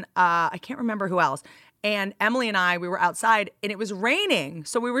Noonan, I can't remember who else. And Emily and I, we were outside and it was raining.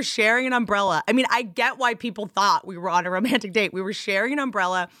 So we were sharing an umbrella. I mean, I get why people thought we were on a romantic date. We were sharing an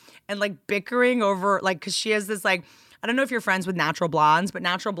umbrella and like bickering over, like, because she has this like, I don't know if you're friends with natural blondes, but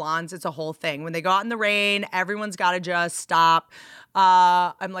natural blondes, it's a whole thing. When they go out in the rain, everyone's got to just stop.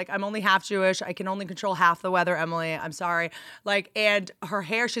 I'm like, I'm only half Jewish. I can only control half the weather, Emily. I'm sorry. Like, and her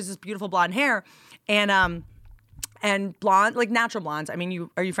hair, she has this beautiful blonde hair. And blonde, like natural blondes. I mean,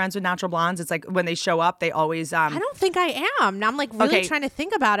 are you friends with natural blondes? It's like when they show up, they always. I don't think I am. Now I'm like really trying to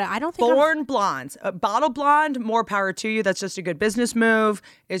think about it. I don't think Born blondes. Bottle blonde, more power to you. That's just a good business move.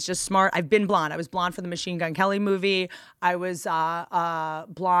 It's just smart. I've been blonde. I was blonde for the Machine Gun Kelly movie. I was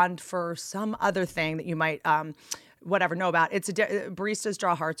blonde for some other thing that you might whatever know about. It's baristas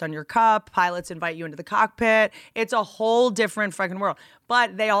draw hearts on your cup. Pilots invite you into the cockpit. It's a whole different fucking world.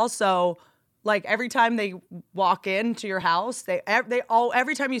 But they also. Like every time they walk into your house,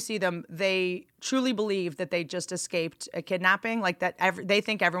 every time you see them, they truly believe that they just escaped a kidnapping. Like that, they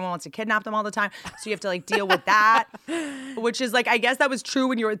think everyone wants to kidnap them all the time. So you have to like deal with that, which is like, I guess that was true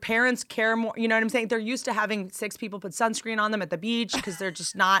when your parents care more. You know what I'm saying? They're used to having 6 people put sunscreen on them at the beach because they're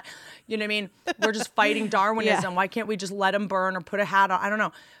just not. You know what I mean? We're just fighting Darwinism. Yeah. Why can't we just let them burn or put a hat on? I don't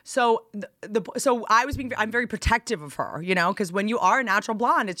know. So I'm very protective of her. You know, because when you are a natural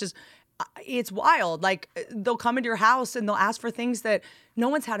blonde, it's wild. Like they'll come into your house and they'll ask for things that no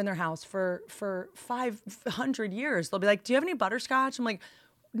one's had in their house for 500 years. They'll be like, do you have any butterscotch? I'm like,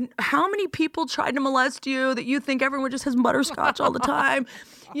 how many people tried to molest you that you think everyone just has butterscotch all the time?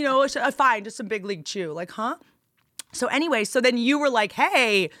 You know, fine, just some big league chew. Like, huh? So anyway, so then you were like,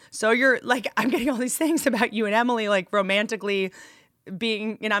 hey, so you're like, I'm getting all these things about you and Emily, like romantically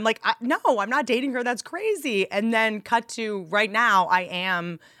being, you know, I'm like, no, I'm not dating her. That's crazy. And then cut to right now, I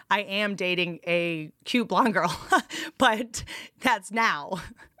am dating a cute blonde girl, but that's now.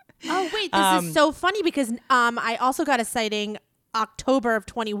 Oh, wait, this is so funny because I also got a sighting October of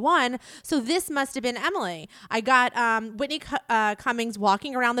 21. So this must have been Emily. I got Whitney Cummings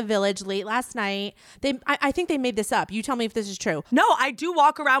walking around the village late last night. I think they made this up. You tell me if this is true. No, I do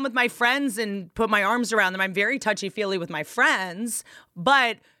walk around with my friends and put my arms around them. I'm very touchy-feely with my friends,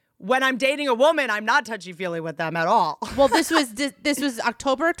 but when I'm dating a woman, I'm not touchy-feely with them at all. Well, this was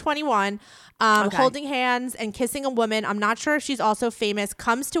October 21. Okay. Holding hands and kissing a woman. I'm not sure if she's also famous.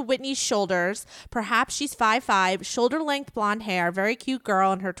 Comes to Whitney's shoulders. Perhaps she's 5'5", shoulder-length blonde hair. Very cute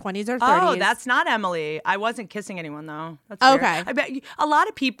girl in her 20s or 30s. Oh, that's not Emily. I wasn't kissing anyone, though. That's okay. I bet a lot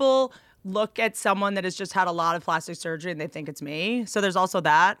of people look at someone that has just had a lot of plastic surgery and they think it's me. So there's also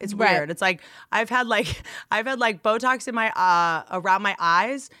that. It's weird. Right. It's like I've had Botox in my around my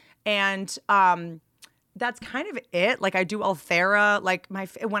eyes, and that's kind of it. Like I do Ulthera. Like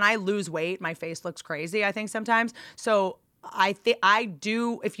when I lose weight, my face looks crazy, I think sometimes. So I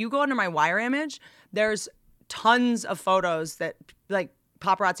do, if you go under my Wire image, there's tons of photos that like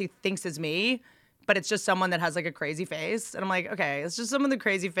paparazzi thinks is me, but it's just someone that has like a crazy face. And I'm like, okay, it's just someone with a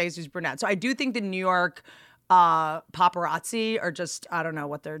crazy face who's brunette. So I do think the New York paparazzi are just, I don't know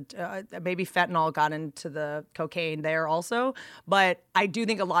what they're, maybe fentanyl got into the cocaine there also. But I do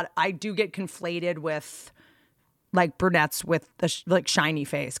think I do get conflated with like brunettes with the like shiny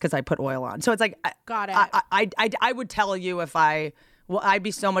face because I put oil on. So it's like, got it. I would tell you if I'd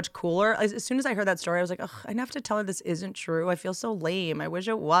be so much cooler. As soon as I heard that story, I was like, ugh, I have to tell her this isn't true. I feel so lame. I wish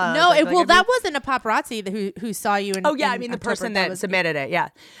it was. No, that wasn't a paparazzi who saw you in. Oh yeah, I mean the person that submitted it. Yeah,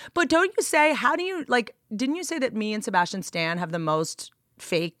 but don't you say? How do you like? Didn't you say that me and Sebastian Stan have the most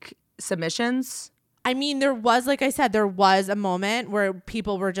fake submissions? I mean, there was, like I said, there was a moment where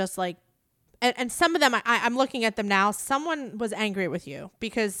people were just like and some of them, I'm looking at them now. Someone was angry with you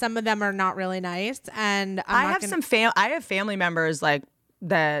because some of them are not really nice. And I have family members like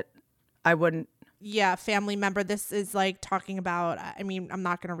that I wouldn't. Yeah, family member. This is like talking about, I mean, I'm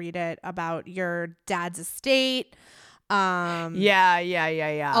not going to read it, about your dad's estate. Yeah.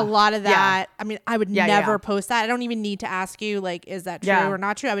 A lot of that. Yeah. I mean, I would never post that. I don't even need to ask you, like, is that true or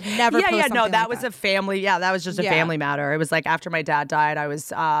not true? I would never post something no, that was a family. Yeah, that was just a family matter. It was like after my dad died, I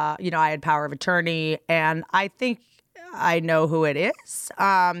was, I had power of attorney, and I think I know who it is.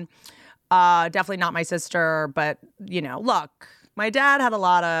 Definitely not my sister, but, look, my dad had a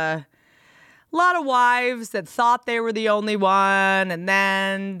lot of wives that thought they were the only one, and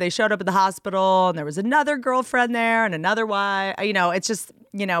then they showed up at the hospital and there was another girlfriend there and another wife. It's just,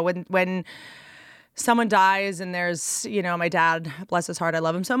 when someone dies and there's, my dad, bless his heart, I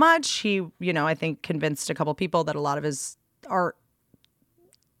love him so much. He, I think convinced a couple people that a lot of his art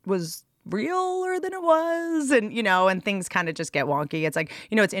was realer than it was, and and things kind of just get wonky. It's like,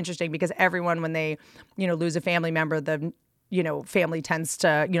 it's interesting because everyone, when they, lose a family member, the family tends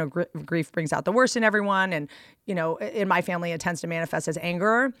to, grief brings out the worst in everyone. And, in my family, it tends to manifest as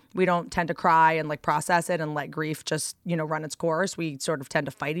anger. We don't tend to cry and like process it and let grief just, run its course. We sort of tend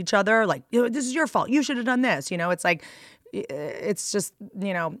to fight each other. Like, this is your fault. You should have done this. It's like, it's just,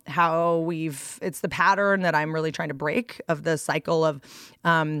 how it's the pattern that I'm really trying to break of the cycle of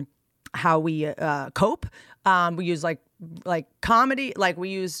how we cope. We use like comedy, like we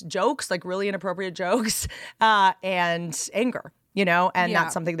use jokes, like really inappropriate jokes, and anger, and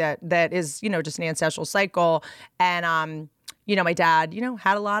that's something that is, just an ancestral cycle. And, my dad,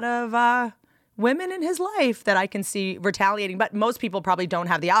 had a lot of women in his life that I can see retaliating, but most people probably don't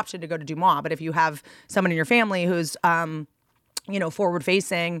have the option to go to Dumois. But if you have someone in your family who's, forward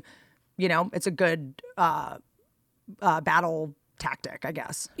facing, it's a good battle tactic, I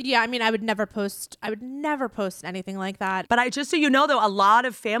guess. Yeah, I mean, I would never post anything like that. But just so you know, though, a lot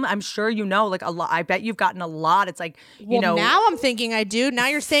of family, I'm sure like a lot, I bet you've gotten a lot. It's like, now I'm thinking I do. Now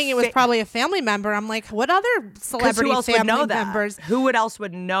you're saying it was probably a family member. I'm like, what other celebrity family members? Who else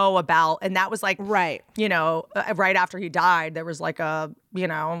would know about? And that was like, right. Right after he died, there was like a,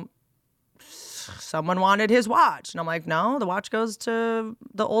 someone wanted his watch. And I'm like, no, the watch goes to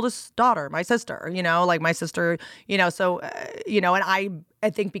the oldest daughter, my sister, like my sister, so, and I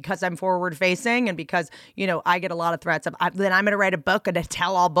think because I'm forward facing and because, I get a lot of threats of, then I'm going to write a book and a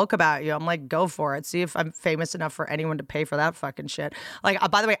tell-all book about you. I'm like, go for it. See if I'm famous enough for anyone to pay for that fucking shit. Like,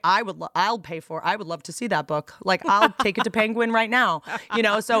 by the way, I would love to see that book. Like, I'll take it to Penguin right now,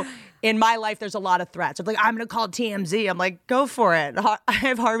 so in my life, there's a lot of threats. I'm like, I'm going to call TMZ. I'm like, go for it. I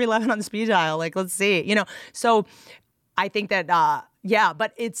have Harvey Levin on speed dial. Like, let's see, so I think that,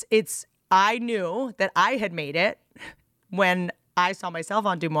 but I knew that I had made it when I saw myself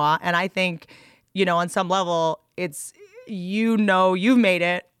on Dumois. And I think, on some level, it's, you've made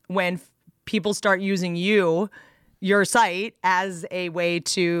it when people start using your site as a way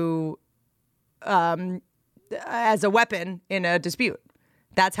to, as a weapon in a dispute.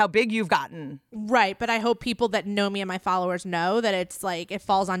 That's how big you've gotten. Right. But I hope people that know me and my followers know that it's like, it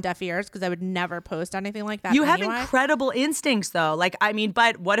falls on deaf ears because I would never post anything like that. You have incredible instincts, though. Like, I mean,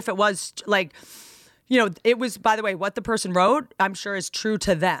 but what if it was like, it was, by the way, what the person wrote, I'm sure is true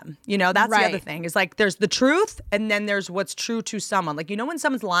to them. That's the other thing. Is like, there's the truth and then there's what's true to someone. Like, when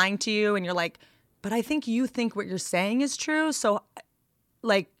someone's lying to you and you're like, but I think you think what you're saying is true. So,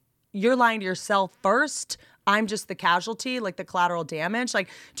 like, you're lying to yourself first. I'm just the casualty, like the collateral damage. Like,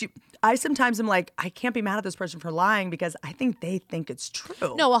 I sometimes am like, I can't be mad at this person for lying because I think they think it's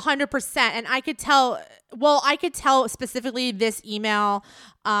true. No, 100%. And I could tell specifically this email,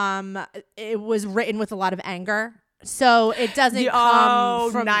 it was written with a lot of anger. So it doesn't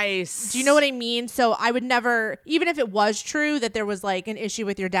come from... nice. Do you know what I mean? So I would never, even if it was true that there was like an issue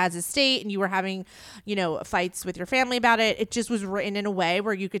with your dad's estate and you were having, fights with your family about it, it just was written in a way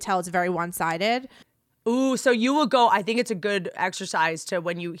where you could tell it's very one-sided. Ooh, so you will go, I think it's a good exercise to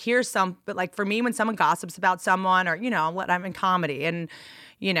when you hear but like for me, when someone gossips about someone or, I'm in comedy and,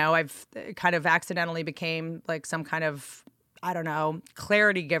 I've kind of accidentally became like some kind of, I don't know,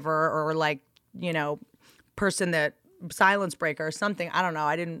 clarity giver or like, person that silence breaker or something. I don't know.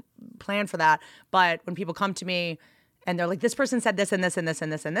 I didn't plan for that. But when people come to me and they're like, this person said this and this and this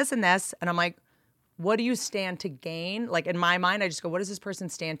and this and this and this. And I'm like, what do you stand to gain? Like in my mind, I just go, what does this person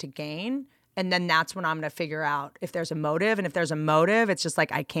stand to gain? And then that's when I'm going to figure out if there's a motive. And if there's a motive, it's just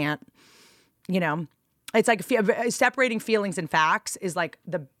like I can't, it's like separating feelings and facts is like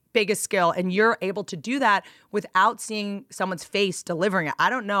the biggest skill. And you're able to do that without seeing someone's face delivering it. I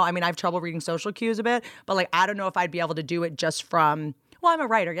don't know. I mean, I have trouble reading social cues a bit, but like I don't know if I'd be able to do it just from, well, I'm a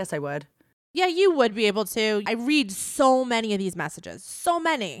writer. Yes, I would. Yeah, you would be able to. I read so many of these messages, so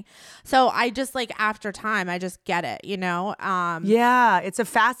many. So I just like after time, I just get it, you know? Yeah, it's a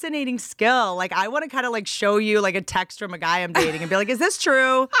fascinating skill. Like I want to kind of like show you like a text from a guy I'm dating and be like, is this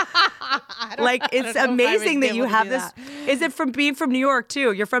true? Like it's amazing that you have this. Is it from being from New York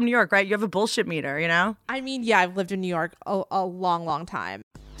too? You're from New York, right? You have a bullshit meter, you know? I mean, yeah, I've lived in New York a long, long time.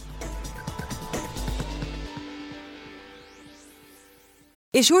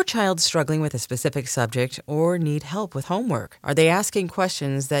 Is your child struggling with a specific subject or need help with homework? Are they asking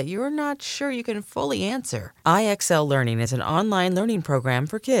questions that you're not sure you can fully answer? IXL Learning is an online learning program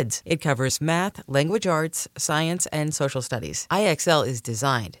for kids. It covers math, language arts, science, and social studies. IXL is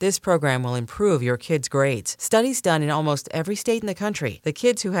designed. This program will improve your kids' grades. Studies done in almost every state in the country. The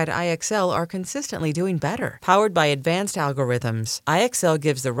kids who had IXL are consistently doing better. Powered by advanced algorithms, IXL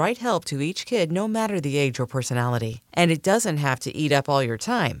gives the right help to each kid no matter the age or personality. And it doesn't have to eat up all your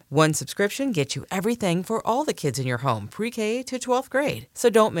time. One subscription gets you everything for all the kids in your home, pre-K to 12th grade.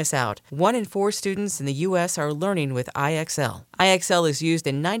 So don't miss out. 1 in 4 students in the U.S. are learning with IXL. IXL is used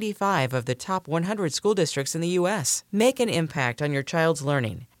in 95 of the top 100 school districts in the U.S. Make an impact on your child's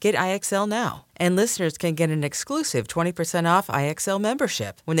learning. Get IXL now. And listeners can get an exclusive 20% off IXL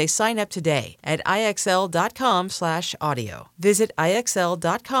membership when they sign up today at IXL.com/audio. Visit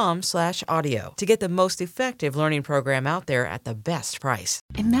IXL.com/audio to get the most effective learning program out there at the best price.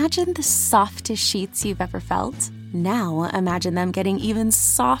 Imagine the softest sheets you've ever felt. Now imagine them getting even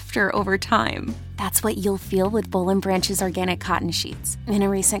softer over time. That's what you'll feel with Boll & Branch's organic cotton sheets. In a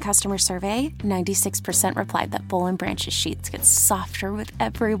recent customer survey, 96% replied that Boll & Branch's sheets get softer with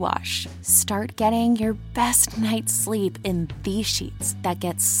every wash. Start getting your best night's sleep in these sheets that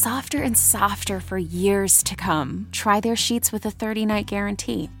get softer and softer for years to come. Try their sheets with a 30-night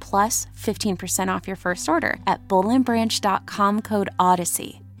guarantee, plus 15% off your first order at bollandbranch.com code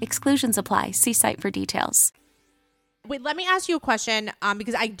Odyssey. Exclusions apply. See site for details. Wait, let me ask you a question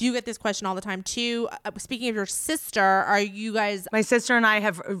because I do get this question all the time too. Speaking of your sister, are you guys... My sister and I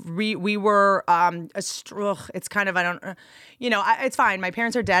have, we were, it's kind of, I don't, it's fine. My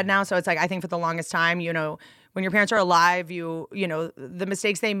parents are dead now. So it's like, I think for the longest time, when your parents are alive, the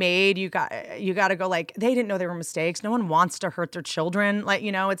mistakes they made, you got to go like, they didn't know they were mistakes. No one wants to hurt their children. Like,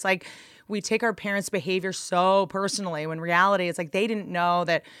 it's like, we take our parents' behavior so personally when reality, it's like, they didn't know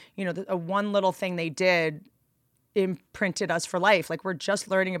that, one little thing they did imprinted us for life. Like we're just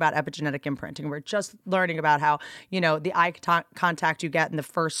learning about epigenetic imprinting. We're just learning about how, the eye contact you get in the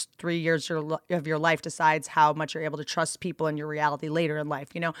first 3 years of your life decides how much you're able to trust people in your reality later in life.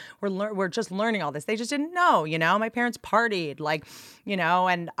 We're just learning all this. They just didn't know, my parents partied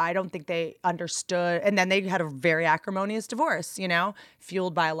and I don't think they understood. And then they had a very acrimonious divorce,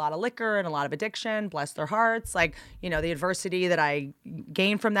 fueled by a lot of liquor and a lot of addiction, bless their hearts. Like, the adversity that I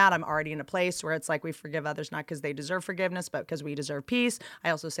gained from that, I'm already in a place where it's like, we forgive others, not because they deserve forgiveness, but because we deserve peace. I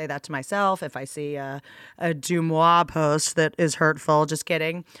also say that to myself if I see a Dumois post that is hurtful. Just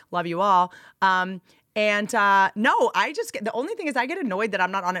kidding. Love you all. No, I just get, the only thing is I get annoyed that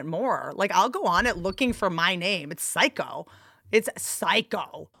I'm not on it more. Like I'll go on it looking for my name. It's psycho. It's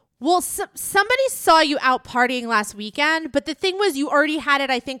psycho. Well, somebody saw you out partying last weekend, but the thing was you already had it,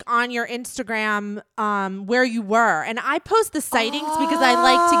 I think, on your Instagram where you were. And I post the sightings because I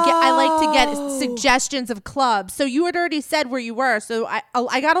like to get suggestions of clubs. So you had already said where you were. So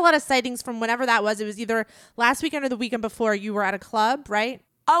I got a lot of sightings from whenever that was. It was either last weekend or the weekend before. You were at a club, right?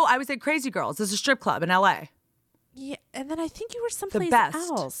 Oh, I was at Crazy Girls. It's a strip club in LA. Yeah, and then I think you were someplace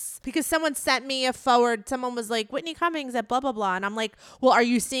else because someone sent me a forward. Someone was like, Whitney Cummings at blah, blah, blah. And I'm like, well, are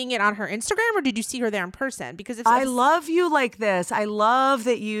you seeing it on her Instagram or did you see her there in person? Because I love you like this. I love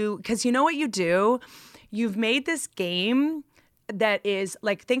that because you know what you do? You've made this game that is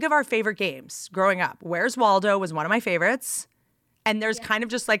like, think of our favorite games growing up. Where's Waldo was one of my favorites. And there's kind of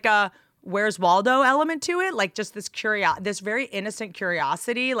just like a Where's Waldo element to it, like just this this very innocent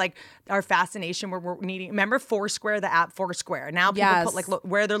curiosity, like our fascination where we're needing. Remember Foursquare, the app Foursquare. Now people put like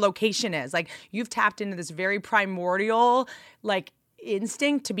where their location is. Like you've tapped into this very primordial like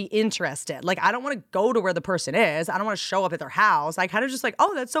instinct to be interested. Like I don't want to go to where the person is. I don't want to show up at their house. I kind of just like,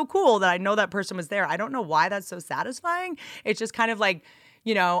 oh, that's so cool that I know that person was there. I don't know why that's so satisfying. It's just kind of like.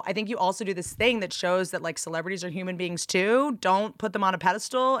 I think you also do this thing that shows that like celebrities are human beings too. Don't put them on a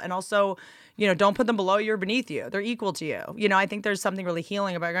pedestal and also, don't put them below you or beneath you. They're equal to you. I think there's something really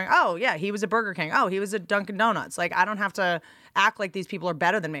healing about going, oh yeah, he was a Burger King. Oh, he was a Dunkin' Donuts. Like I don't have to act like these people are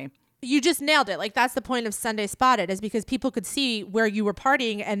better than me. You just nailed it. Like that's the point of Sunday Spotted is because people could see where you were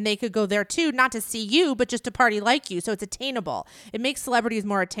partying and they could go there too, not to see you, but just to party like you. So it's attainable. It makes celebrities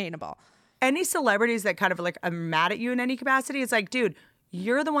more attainable. Any celebrities that kind of like are mad at you in any capacity, it's like, dude,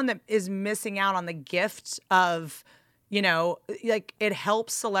 you're the one that is missing out on the gift of, you know, like it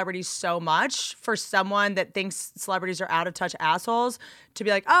helps celebrities so much for someone that thinks celebrities are out of touch assholes to be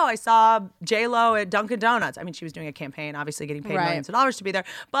like, oh, I saw J-Lo at Dunkin' Donuts. I mean, she was doing a campaign, obviously getting paid millions of dollars to be there.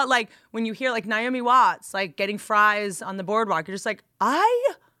 But like when you hear like Naomi Watts, like getting fries on the boardwalk, you're just like,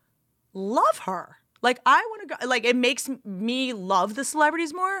 I love her. Like I want to go, like it makes me love the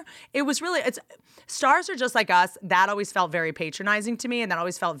celebrities more. It was really, stars are just like us. That always felt very patronizing to me. And that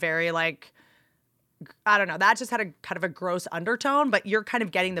always felt very like, I don't know, that just had a kind of a gross undertone, but you're kind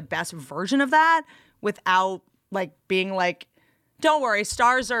of getting the best version of that without like being like, don't worry,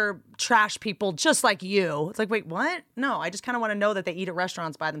 stars are trash people just like you. It's like, wait, what? No, I just kind of want to know that they eat at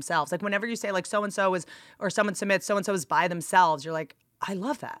restaurants by themselves. Like whenever you say like so-and-so is, or someone submits so-and-so is by themselves, you're like, I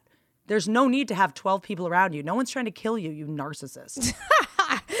love that. There's no need to have 12 people around you. No one's trying to kill you, you narcissist.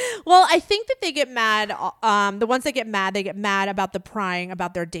 Well, I think that they get mad. The ones that get mad, they get mad about the prying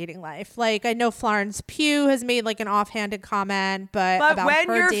about their dating life. Like I know Florence Pugh has made like an offhanded comment, but about when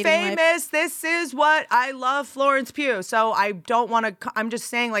her you're dating famous, life. this is what I love Florence Pugh. So I don't want to. I'm just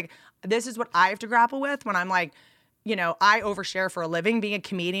saying, like, this is what I have to grapple with when I'm like, you know, I overshare for a living. Being a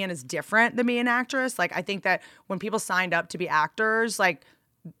comedian is different than being an actress. Like, I think that when people signed up to be actors, like,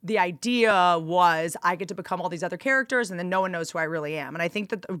 the idea was I get to become all these other characters and then no one knows who I really am. And I think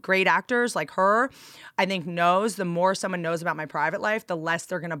that the great actors like her, I think knows the more someone knows about my private life, the less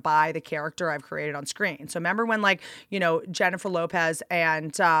they're going to buy the character I've created on screen. So remember when like, you know, Jennifer Lopez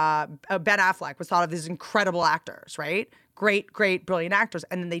and Ben Affleck was thought of as incredible actors, right? Great, brilliant actors.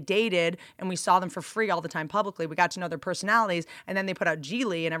 And then they dated and we saw them for free all the time publicly. We got to know their personalities. And then they put out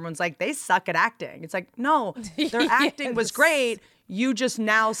Geely and everyone's like, they suck at acting. It's like, no, their acting was great. You just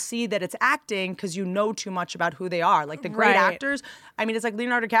now see that it's acting because you know too much about who they are. Like the great actors, I mean, it's like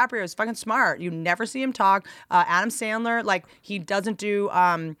Leonardo DiCaprio is fucking smart. You never see him talk. Adam Sandler, like he doesn't do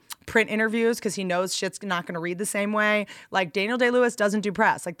print interviews because he knows shit's not going to read the same way. Like Daniel Day-Lewis doesn't do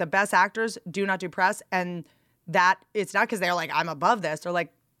press. Like the best actors do not do press. And that it's not because they're like, I'm above this. They're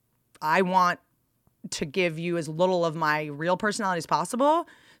like, I want to give you as little of my real personality as possible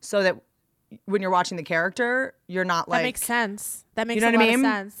so that when you're watching the character, you're not like... That makes sense. That makes a lot of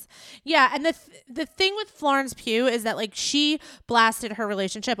sense. Yeah, and the thing with Florence Pugh is that like she blasted her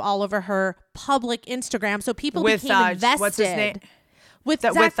relationship all over her public Instagram, so people became invested. What's his name? With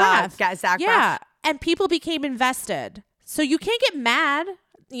Zach Braff. Zach yeah, Braff. And people became invested. So you can't get mad,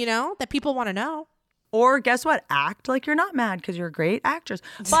 you know, that people want to know. Or guess what? Act like you're not mad because you're a great actress.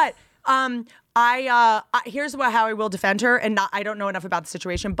 But here's how I will defend her, and I don't know enough about the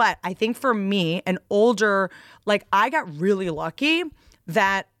situation, but I think for me, an older, like I got really lucky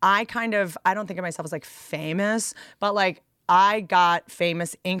that I don't think of myself as like famous, but like I got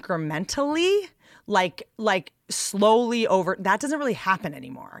famous incrementally, like slowly over. That doesn't really happen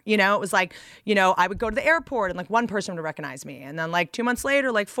anymore. You know, it was like, you know, I would go to the airport and like one person would recognize me. And then like 2 months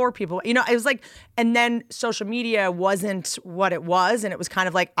later, like 4 people, you know, it was like, and then social media wasn't what it was. And it was kind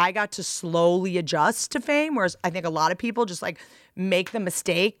of like, I got to slowly adjust to fame. Whereas I think a lot of people just like make the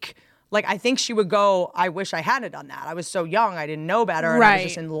mistake. Like, I think she would go, I wish I hadn't done that. I was so young. I didn't know better. And I was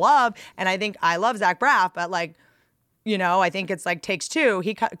just in love. And I think I love Zach Braff, but like, you know, I think it's like takes two.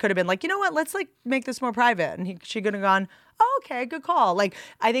 He could have been like, you know what, let's like make this more private. And she could have gone, oh, okay, good call. Like,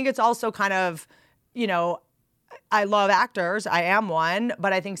 I think it's also kind of, you know, I love actors. I am one.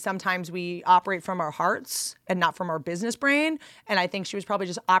 But I think sometimes we operate from our hearts and not from our business brain. And I think she was probably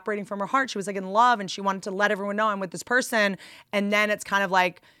just operating from her heart. She was like in love and she wanted to let everyone know I'm with this person. And then it's kind of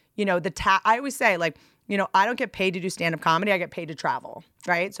like, you know, I always say like, you know, I don't get paid to do stand-up comedy. I get paid to travel,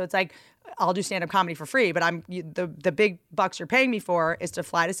 right? So it's like, I'll do stand-up comedy for free, but the big bucks you're paying me for is to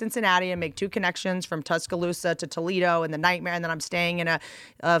fly to Cincinnati and make 2 connections from Tuscaloosa to Toledo and the Nightmare, and then I'm staying in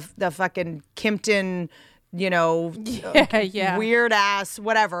the fucking Kimpton, you know, weird ass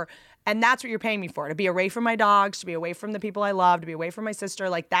whatever. And that's what you're paying me for, to be away from my dogs, to be away from the people I love, to be away from my sister.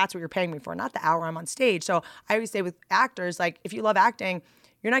 Like, that's what you're paying me for, not the hour I'm on stage. So I always say with actors, like, if you love acting,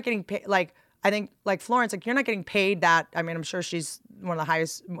 you're not getting paid, like, I think like Florence, like you're not getting paid that. I mean, I'm sure she's one of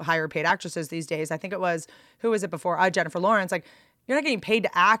the higher paid actresses these days. I think it was, who was it before? Jennifer Lawrence. Like, you're not getting paid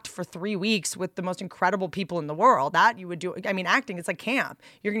to act for 3 weeks with the most incredible people in the world. That you would do. I mean, acting, it's like camp.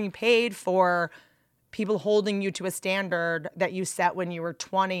 You're getting paid for people holding you to a standard that you set when you were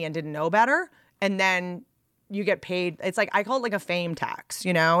 20 and didn't know better. And then you get paid. It's like, I call it like a fame tax,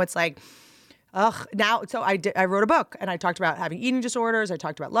 you know? It's like, now, so I wrote a book and I talked about having eating disorders. I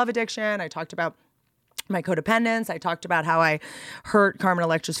talked about love addiction. I talked about my codependence. I talked about how I hurt Carmen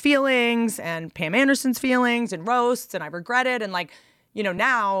Electra's feelings and Pam Anderson's feelings and roasts, and I regret it. And like,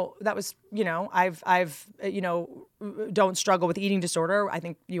 now that was, I've don't struggle with eating disorder. I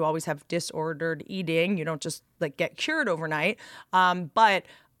think you always have disordered eating. You don't just like get cured overnight. But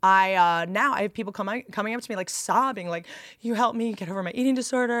now I have people coming up to me like sobbing, like, you helped me get over my eating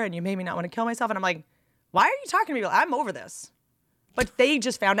disorder and you made me not want to kill myself. And I'm like, why are you talking to me? I'm over this. But they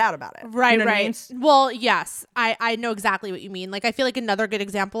just found out about it. Right, you know right. what I mean? Well, yes, I know exactly what you mean. Like, I feel like another good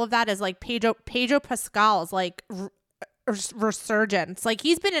example of that is like Pedro Pascal's like resurgence. Like,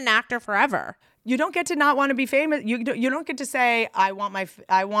 he's been an actor forever. You don't get to not want to be famous. You don't get to say, I want,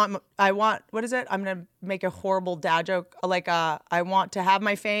 what is it? I'm going to make a horrible dad joke. Like, I want to have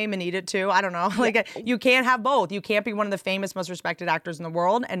my fame and eat it too. I don't know. Like, you can't have both. You can't be one of the famous, most respected actors in the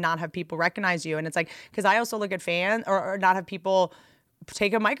world and not have people recognize you. And it's like, because I also look at fans or not have people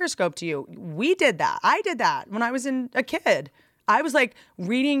take a microscope to you. We did that. I did that when I was a kid. I was like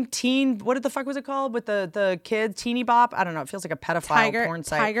reading what the fuck was it called with the kids, Teeny Bop? I don't know. It feels like a pedophile porn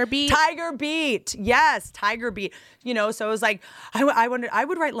site. Tiger Beat. Tiger Beat. Yes, Tiger Beat. So it was like, I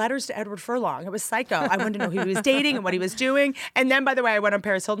would write letters to Edward Furlong. It was psycho. I wanted to know who he was dating and what he was doing. And then, by the way, I went on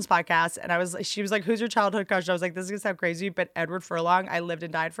Paris Hilton's podcast and she was like, who's your childhood crush? I was like, this is going to sound crazy, but Edward Furlong, I lived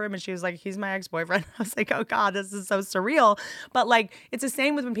and died for him. And she was like, he's my ex-boyfriend. I was like, oh God, this is so surreal. But like, it's the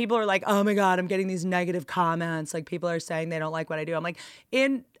same with when people are like, oh my God, I'm getting these negative comments. Like, people are saying they don't like what I do. I'm like,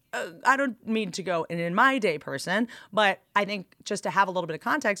 I don't mean to go in my day person, but I think just to have a little bit of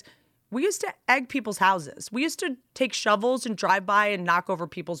context, we used to egg people's houses. We used to take shovels and drive by and knock over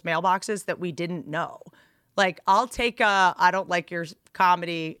people's mailboxes that we didn't know. Like, I'll take I don't like your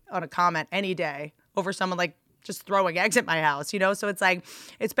comedy on a comment any day over someone like just throwing eggs at my house, So it's like,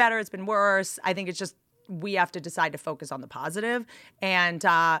 it's better, it's been worse. I think it's just, we have to decide to focus on the positive. And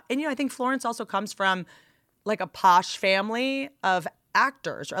I think Florence also comes from like a posh family of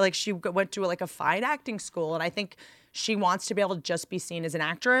actors, or like she went to like a fine acting school. And I think she wants to be able to just be seen as an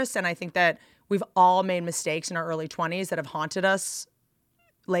actress. And I think that we've all made mistakes in our early 20s that have haunted us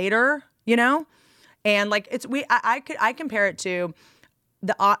later, And like I compare it to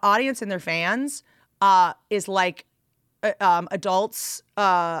the audience and their fans is like adults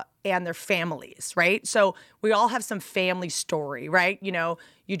and their families, right? So we all have some family story, right?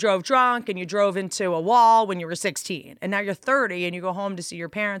 You drove drunk and you drove into a wall when you were 16, and now you're 30 and you go home to see your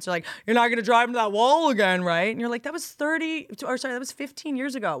parents. They're like, you're not going to drive into that wall again, right? And you're like, that was 15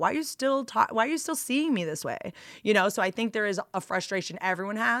 years ago. Why are you still seeing me this way? So I think there is a frustration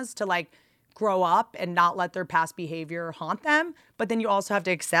everyone has to like grow up and not let their past behavior haunt them. But then you also have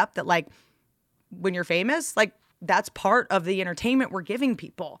to accept that like when you're famous, like that's part of the entertainment we're giving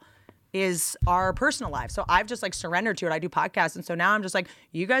people is our personal life. So I've just like surrendered to it. I do podcasts. And so now I'm just like,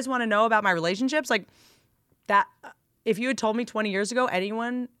 you guys want to know about my relationships? Like that, if you had told me 20 years ago,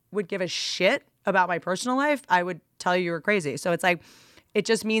 anyone would give a shit about my personal life, I would tell you were crazy. So it's like, it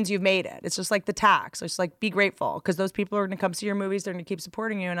just means you've made it. It's just like the tax. It's like, be grateful because those people are going to come see your movies. They're going to keep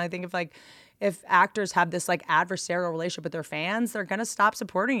supporting you. And I think if actors have this like adversarial relationship with their fans, they're going to stop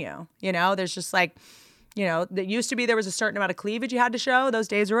supporting you. There's just like, that used to be there was a certain amount of cleavage you had to show. Those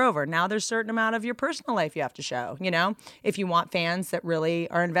days are over. Now there's a certain amount of your personal life you have to show, if you want fans that really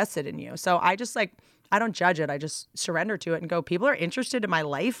are invested in you. So I just like, I don't judge it. I just surrender to it and go, people are interested in my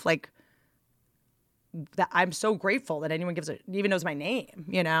life. Like that, I'm so grateful that anyone even knows my name,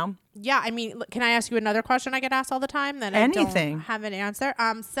 Yeah. I mean, can I ask you another question I get asked all the time that Anything. I don't have an answer?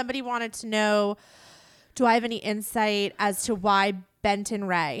 Somebody wanted to know, do I have any insight as to why Benton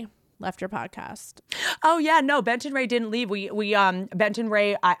Ray left your podcast? Oh yeah, no, Benton Ray didn't leave. We Benton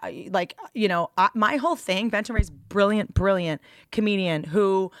Ray, my whole thing, Benton Ray's brilliant comedian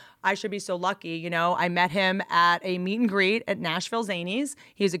who I should be so lucky. I met him at a meet and greet at Nashville Zanies.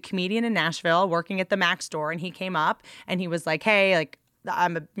 He's a comedian in Nashville working at the Mac store, and he came up and he was like, hey, like,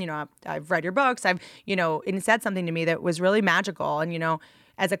 I've read your books. And he said something to me that was really magical. And,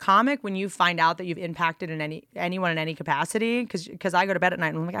 as a comic, when you find out that you've impacted anyone in any capacity, because I go to bed at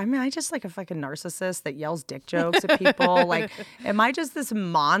night and I'm like, am I just like a fucking narcissist that yells dick jokes at people? Like, am I just this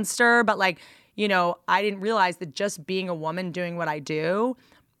monster? But like, I didn't realize that just being a woman doing what I do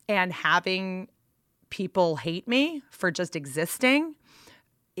and having people hate me for just existing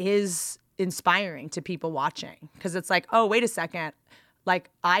is inspiring to people watching. Because it's like, oh, wait a second. Like,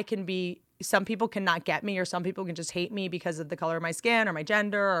 some people cannot get me, or some people can just hate me because of the color of my skin or my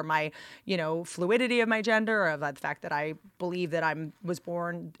gender or my, fluidity of my gender, or the fact that I believe that I was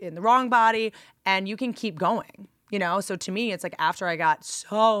born in the wrong body. And you can keep going. you know? So to me, it's like after I got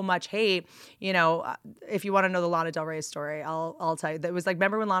so much hate, you know, if you want to know the Lana Del Rey story, I'll tell you. That was like,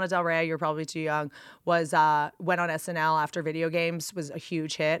 remember when Lana Del Rey, you're probably too young, went on SNL after Video Games was a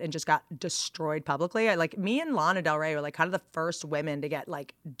huge hit and just got destroyed publicly. Like me and Lana Del Rey were like kind of the first women to get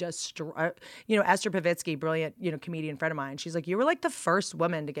like destroyed. You know, Esther Pavitsky, brilliant, you know, comedian friend of mine. She's like, you were like the first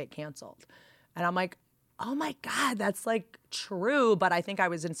woman to get canceled. And I'm like, oh my God, that's like true. But I think I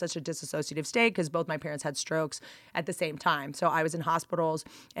was in such a disassociative state because both my parents had strokes at the same time. So I was in hospitals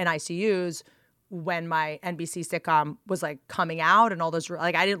and ICUs when my NBC sitcom was like coming out and all those,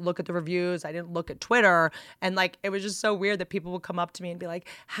 like I didn't look at the reviews. I didn't look at Twitter. And like, it was just so weird that people would come up to me and be like,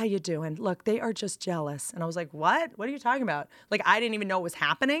 how you doing? Look, they are just jealous. And I was like, what? What are you talking about? Like, I didn't even know it was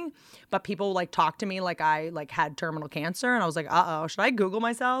happening, but people like talked to me like I like had terminal cancer. And I was like, uh-oh, should I Google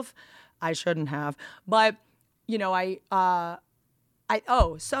myself? I shouldn't have. But, you know,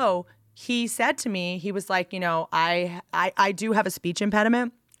 so he said to me, he was like, you know, I do have a speech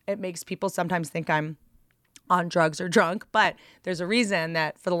impediment. It makes people sometimes think I'm on drugs or drunk, but there's a reason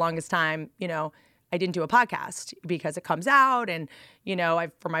that for the longest time, you know, I didn't do a podcast because it comes out and, you know,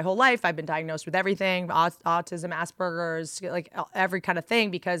 for my whole life, I've been diagnosed with everything, autism, Asperger's, like every kind of thing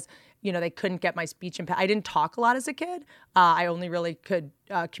because, you know, they couldn't get my speech impact. I didn't talk a lot as a kid. I only really could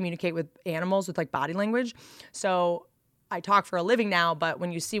communicate with animals with like body language. So I talk for a living now, but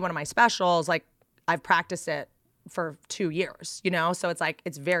when you see one of my specials, like I've practiced it for 2 years, you know? So it's like,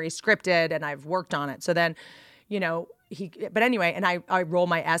 it's very scripted and I've worked on it. So then, you know, but anyway, and I roll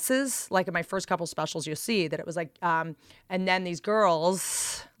my S's, like in my first couple specials, you'll see that it was like, and then these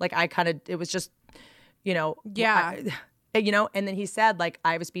girls, like it was just, you know. Yeah. You know, and then he said, like,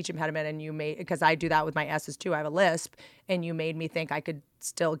 I have a speech impediment and because I do that with my S's too, I have a lisp, and you made me think I could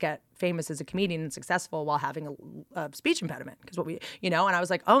still get famous as a comedian and successful while having a speech impediment. Because you know, and I was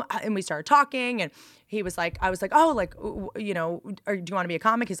like, oh, and we started talking, and he was like, I was like, oh, like, you know, do you want to be a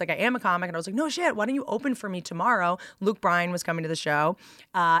comic? He's like, I am a comic. And I was like, no shit, why don't you open for me tomorrow? Luke Bryan was coming to the show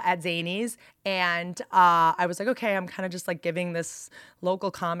at Zany's. And I was like, okay, I'm kind of just like giving this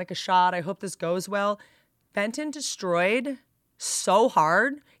local comic a shot. I hope this goes well. Benton destroyed so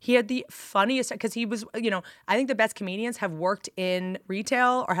hard. He had the funniest, because he was, you know, I think the best comedians have worked in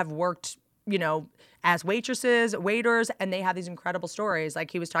retail or have worked, you know, as waitresses, waiters, and they have these incredible stories.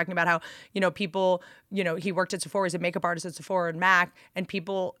 Like he was talking about how, you know, people, you know, he worked at Sephora, he's a makeup artist at Sephora and MAC, and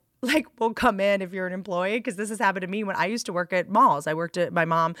people like will come in if you're an employee, because this has happened to me when I used to work at malls. My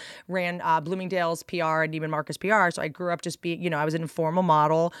mom ran Bloomingdale's PR and Neiman Marcus PR, so I grew up just being, you know, I was an informal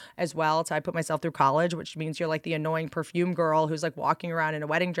model as well, so I put myself through college, which means you're like the annoying perfume girl who's like walking around in a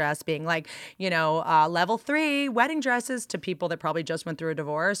wedding dress being like, you know, level 3 wedding dresses to people that probably just went through a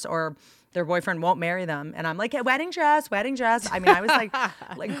divorce or their boyfriend won't marry them. And I'm like, hey, wedding dress. I mean, I was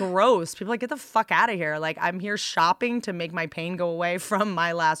like gross. People are like, get the fuck out of here. Like, I'm here shopping to make my pain go away from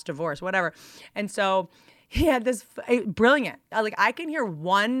my last divorce, whatever. And so he had this brilliant, like I can hear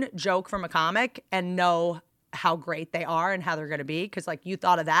one joke from a comic and know how great they are and how they're going to be. Cause like you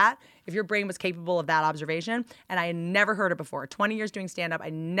thought of that, if your brain was capable of that observation, and I had never heard it before, 20 years doing stand up, I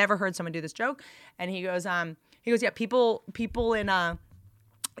never heard someone do this joke. And he goes, yeah, people in,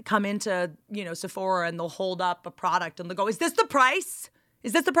 come into, you know, Sephora and they'll hold up a product and they'll go, is this the price?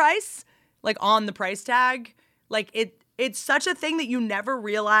 Is this the price? Like on the price tag. Like it's such a thing that you never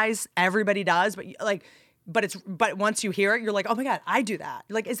realize everybody does, but once you hear it, you're like, oh my God, I do that.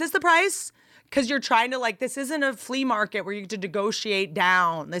 Like, is this the price? Because you're trying to like, this isn't a flea market where you get to negotiate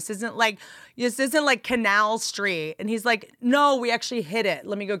down. This isn't like Canal Street. And he's like, no, we actually hit it.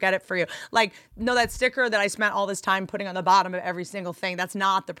 Let me go get it for you. Like, no, that sticker that I spent all this time putting on the bottom of every single thing, that's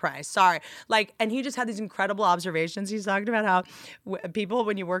not the price. Sorry. Like, and he just had these incredible observations. He's talking about how people,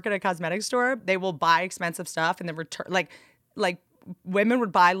 when you work at a cosmetic store, they will buy expensive stuff and then return, like women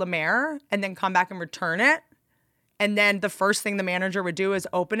would buy La Mer and then come back and return it. And then the first thing the manager would do is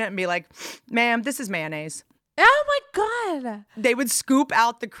open it and be like, ma'am, this is mayonnaise. Oh my God. They would scoop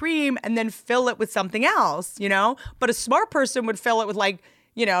out the cream and then fill it with something else, you know? But a smart person would fill it with like,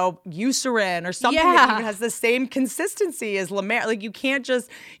 you know, Eucerin or something that even has the same consistency as La Mer. Like you can't just,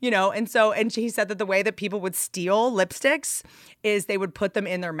 you know, and he said that the way that people would steal lipsticks is they would put them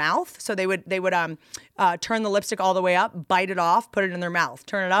in their mouth. So they would turn the lipstick all the way up, bite it off, put it in their mouth,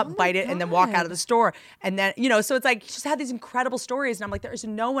 turn it up, bite it, and then walk out of the store. And then, you know, so it's like, he just had these incredible stories. And I'm like, there is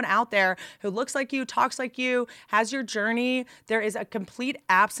no one out there who looks like you, talks like you, has your journey. There is a complete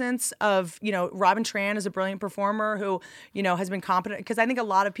absence of, you know, Robin Tran is a brilliant performer who, you know, has been competent. Because I think a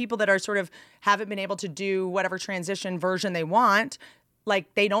lot of people that are sort of haven't been able to do whatever transition version they want,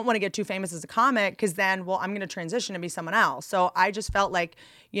 like they don't want to get too famous as a comic because then, well, I'm going to transition and be someone else. So I just felt like,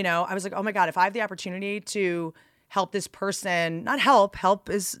 you know, I was like, oh my God, if I have the opportunity to help this person, not help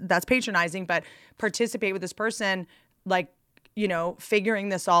is, that's patronizing, but participate with this person, like, you know, figuring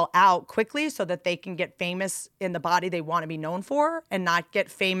this all out quickly so that they can get famous in the body they want to be known for, and not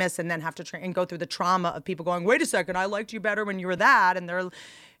get famous and then have to and go through the trauma of people going, wait a second, I liked you better when you were that. And they're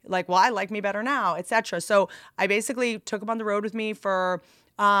like, well, I like me better now, etc. So I basically took him on the road with me for,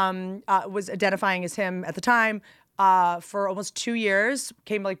 was identifying as him at the time, for almost 2 years,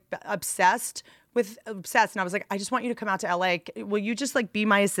 became like obsessed. And I was like, I just want you to come out to LA. Will you just like be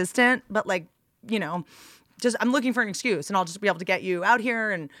my assistant? But like, you know, just I'm looking for an excuse, and I'll just be able to get you out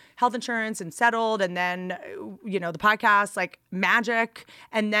here and health insurance and settled. And then, you know, the podcast, like magic.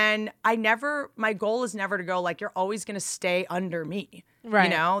 And then my goal is never to go like, you're always going to stay under me.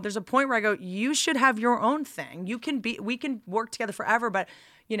 Right. You know, there's a point where I go, you should have your own thing. We can work together forever. But,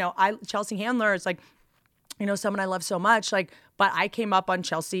 you know, Chelsea Handler is like, you know, someone I love so much, like, but I came up on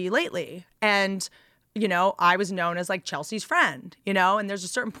Chelsea lately, and, you know, I was known as like Chelsea's friend, you know, and there's a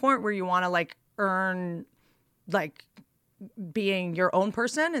certain point where you want to like earn like being your own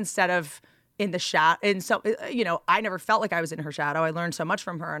person instead of in the shadow. And so, you know, I never felt like I was in her shadow. I learned so much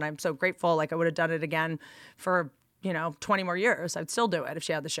from her, and I'm so grateful. Like I would have done it again for, you know, 20 more years. I'd still do it if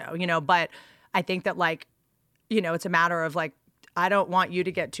she had the show, you know, but I think that like, you know, it's a matter of like, I don't want you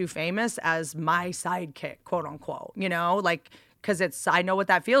to get too famous as my sidekick, quote unquote, you know, like, cause I know what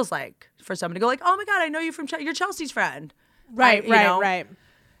that feels like for someone to go like, oh my God, I know you from, you're Chelsea's friend. Right.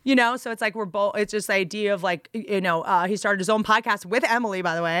 You know, so it's like it's just the idea of like, you know, he started his own podcast with Emily,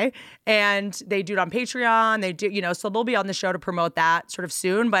 by the way, and they do it on Patreon. They do, you know, so they'll be on the show to promote that sort of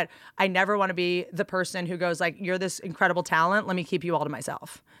soon. But I never want to be the person who goes like, you're this incredible talent, let me keep you all to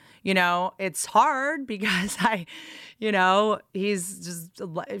myself. You know, it's hard because you know, he's just,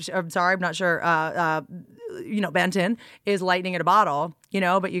 I'm sorry, I'm not sure, you know, Benton is lightning in a bottle, you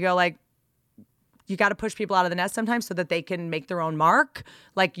know, but you go like, you got to push people out of the nest sometimes so that they can make their own mark.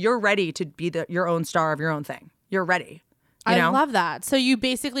 Like you're ready to be your own star of your own thing. You're ready. You know? I love that. So you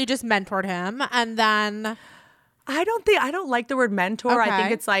basically just mentored him, and then I don't like the word mentor. Okay. I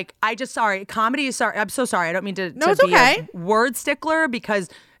think it's like, comedy is sorry. I'm so sorry. I don't mean to be a word stickler, because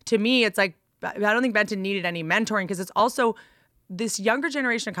to me, it's like, I don't think Benton needed any mentoring, because it's also this younger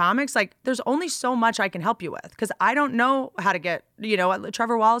generation of comics, like there's only so much I can help you with, because I don't know how to get, you know,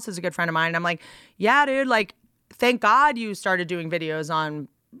 Trevor Wallace is a good friend of mine. And I'm like, yeah, dude, like, thank God you started doing videos on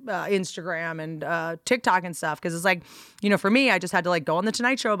Instagram and TikTok and stuff. Because it's like, you know, for me, I just had to like go on the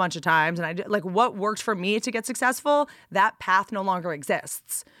Tonight Show a bunch of times, and I did like what worked for me to get successful. That path no longer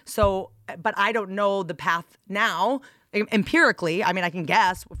exists. So, but I don't know the path now. Empirically, I mean, I can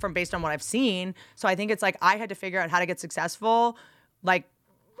guess based on what I've seen. So I think it's like I had to figure out how to get successful, like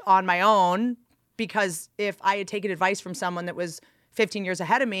on my own, because if I had taken advice from someone that was 15 years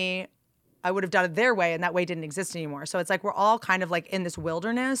ahead of me, I would have done it their way, and that way didn't exist anymore. So it's like we're all kind of like in this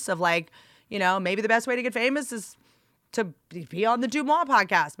wilderness of like, you know, maybe the best way to get famous is to be on the DeuxMoi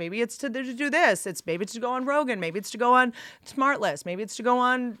podcast. Maybe it's to do this. Maybe it's to go on Rogan. Maybe it's to go on Smartless. Maybe it's to go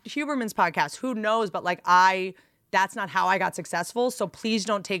on Huberman's podcast. Who knows? But like that's not how I got successful. So please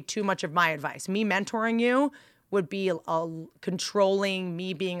don't take too much of my advice. Me mentoring you would be controlling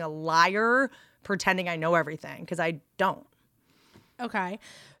me being a liar, pretending I know everything, because I don't. Okay.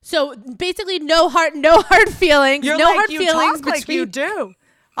 So basically no hard feelings. You're no like, hard you feelings talk like you do.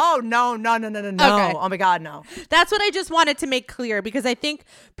 Oh, no. Okay. Oh, my God, no. That's what I just wanted to make clear, because I think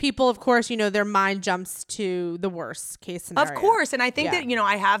people, of course, you know, their mind jumps to the worst case scenario. Of course. And I think that, you know,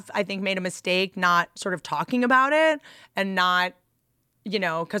 I think, made a mistake not sort of talking about it, and not, you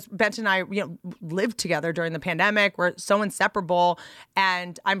know, because Benton and I, you know, lived together during the pandemic. We're so inseparable.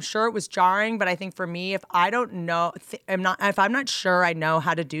 And I'm sure it was jarring. But I think for me, if I don't know, if I'm not sure I know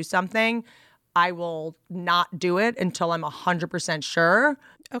how to do something, I will not do it until I'm 100% sure.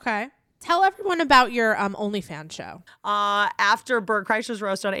 Okay. Tell everyone about your OnlyFans show. After Bert Kreischer's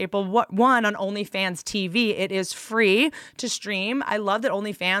roast on April 1 on OnlyFans TV, it is free to stream. I love that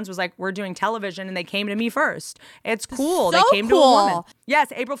OnlyFans was like, we're doing television, and they came to me first. It's cool. So they came to a woman.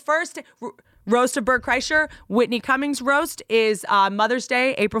 Yes, April 1st. Roast of Bert Kreischer. Whitney Cummings roast is Mother's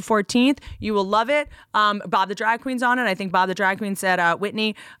Day, April 14th. You will love it. Bob the Drag Queen's on it. I think Bob the Drag Queen said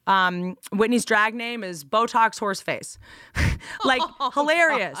Whitney's drag name is Botox Horseface. Like,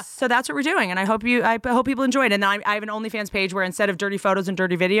 hilarious. So that's what we're doing, and I hope people enjoy it. And then I have an OnlyFans page where instead of dirty photos and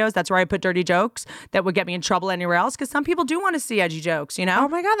dirty videos, that's where I put dirty jokes that would get me in trouble anywhere else, because some people do want to see edgy jokes, you know? Oh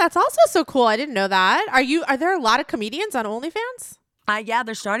my God, that's also so cool. I didn't know that. Are there a lot of comedians on OnlyFans? Yeah,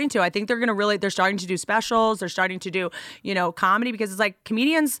 they're starting to. I think they're starting to do specials. They're starting to do, you know, comedy, because it's like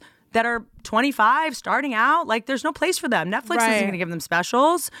comedians, that are 25 starting out. Like, there's no place for them. Netflix isn't going to give them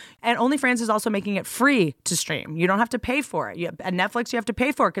specials. And OnlyFans is also making it free to stream. You don't have to pay for it. At Netflix, you have to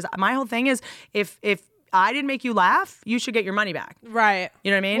pay for it. Because my whole thing is, if I didn't make you laugh, you should get your money back. Right.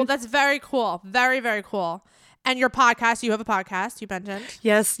 You know what I mean? Well, that's very cool. Very, very cool. And your podcast, you have a podcast, you mentioned.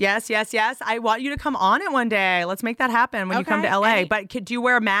 Yes. I want you to come on it one day. Let's make that happen when you come to LA. But do you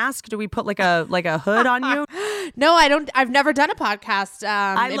wear a mask? Do we put like a hood on you? No, I don't. I've never done a podcast.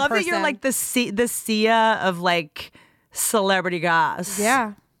 I love that you're like the Sia of like celebrity goss.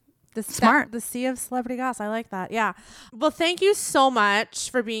 Yeah. Smart. The sea of celebrity goss. I like that. Yeah. Well, thank you so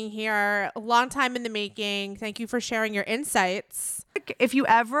much for being here. A long time in the making. Thank you for sharing your insights. If you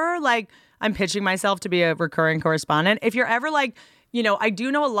ever like, I'm pitching myself to be a recurring correspondent. If you're ever like, I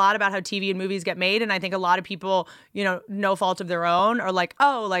do know a lot about how TV and movies get made. And I think a lot of people, no fault of their own, are like,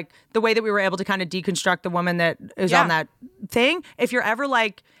 oh, like the way that we were able to kind of deconstruct the woman that is on that thing. If you're ever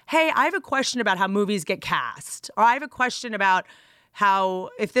like, hey, I have a question about how movies get cast, or I have a question about how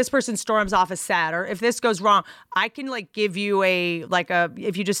if this person storms off a set or if this goes wrong, I can like give you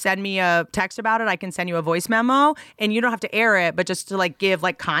if you just send me a text about it, I can send you a voice memo and you don't have to air it, but just to like give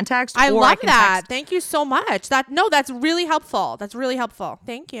like context. I love that. Thank you so much. That's really helpful. That's really helpful.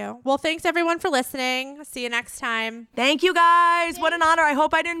 Thank you. Well, thanks everyone for listening. See you next time. Thank you guys. What an honor. I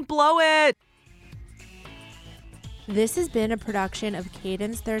hope I didn't blow it. This has been a production of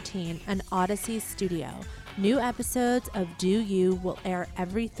Cadence 13, an Odyssey studio. New episodes of Do You will air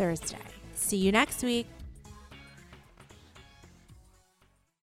every Thursday. See you next week.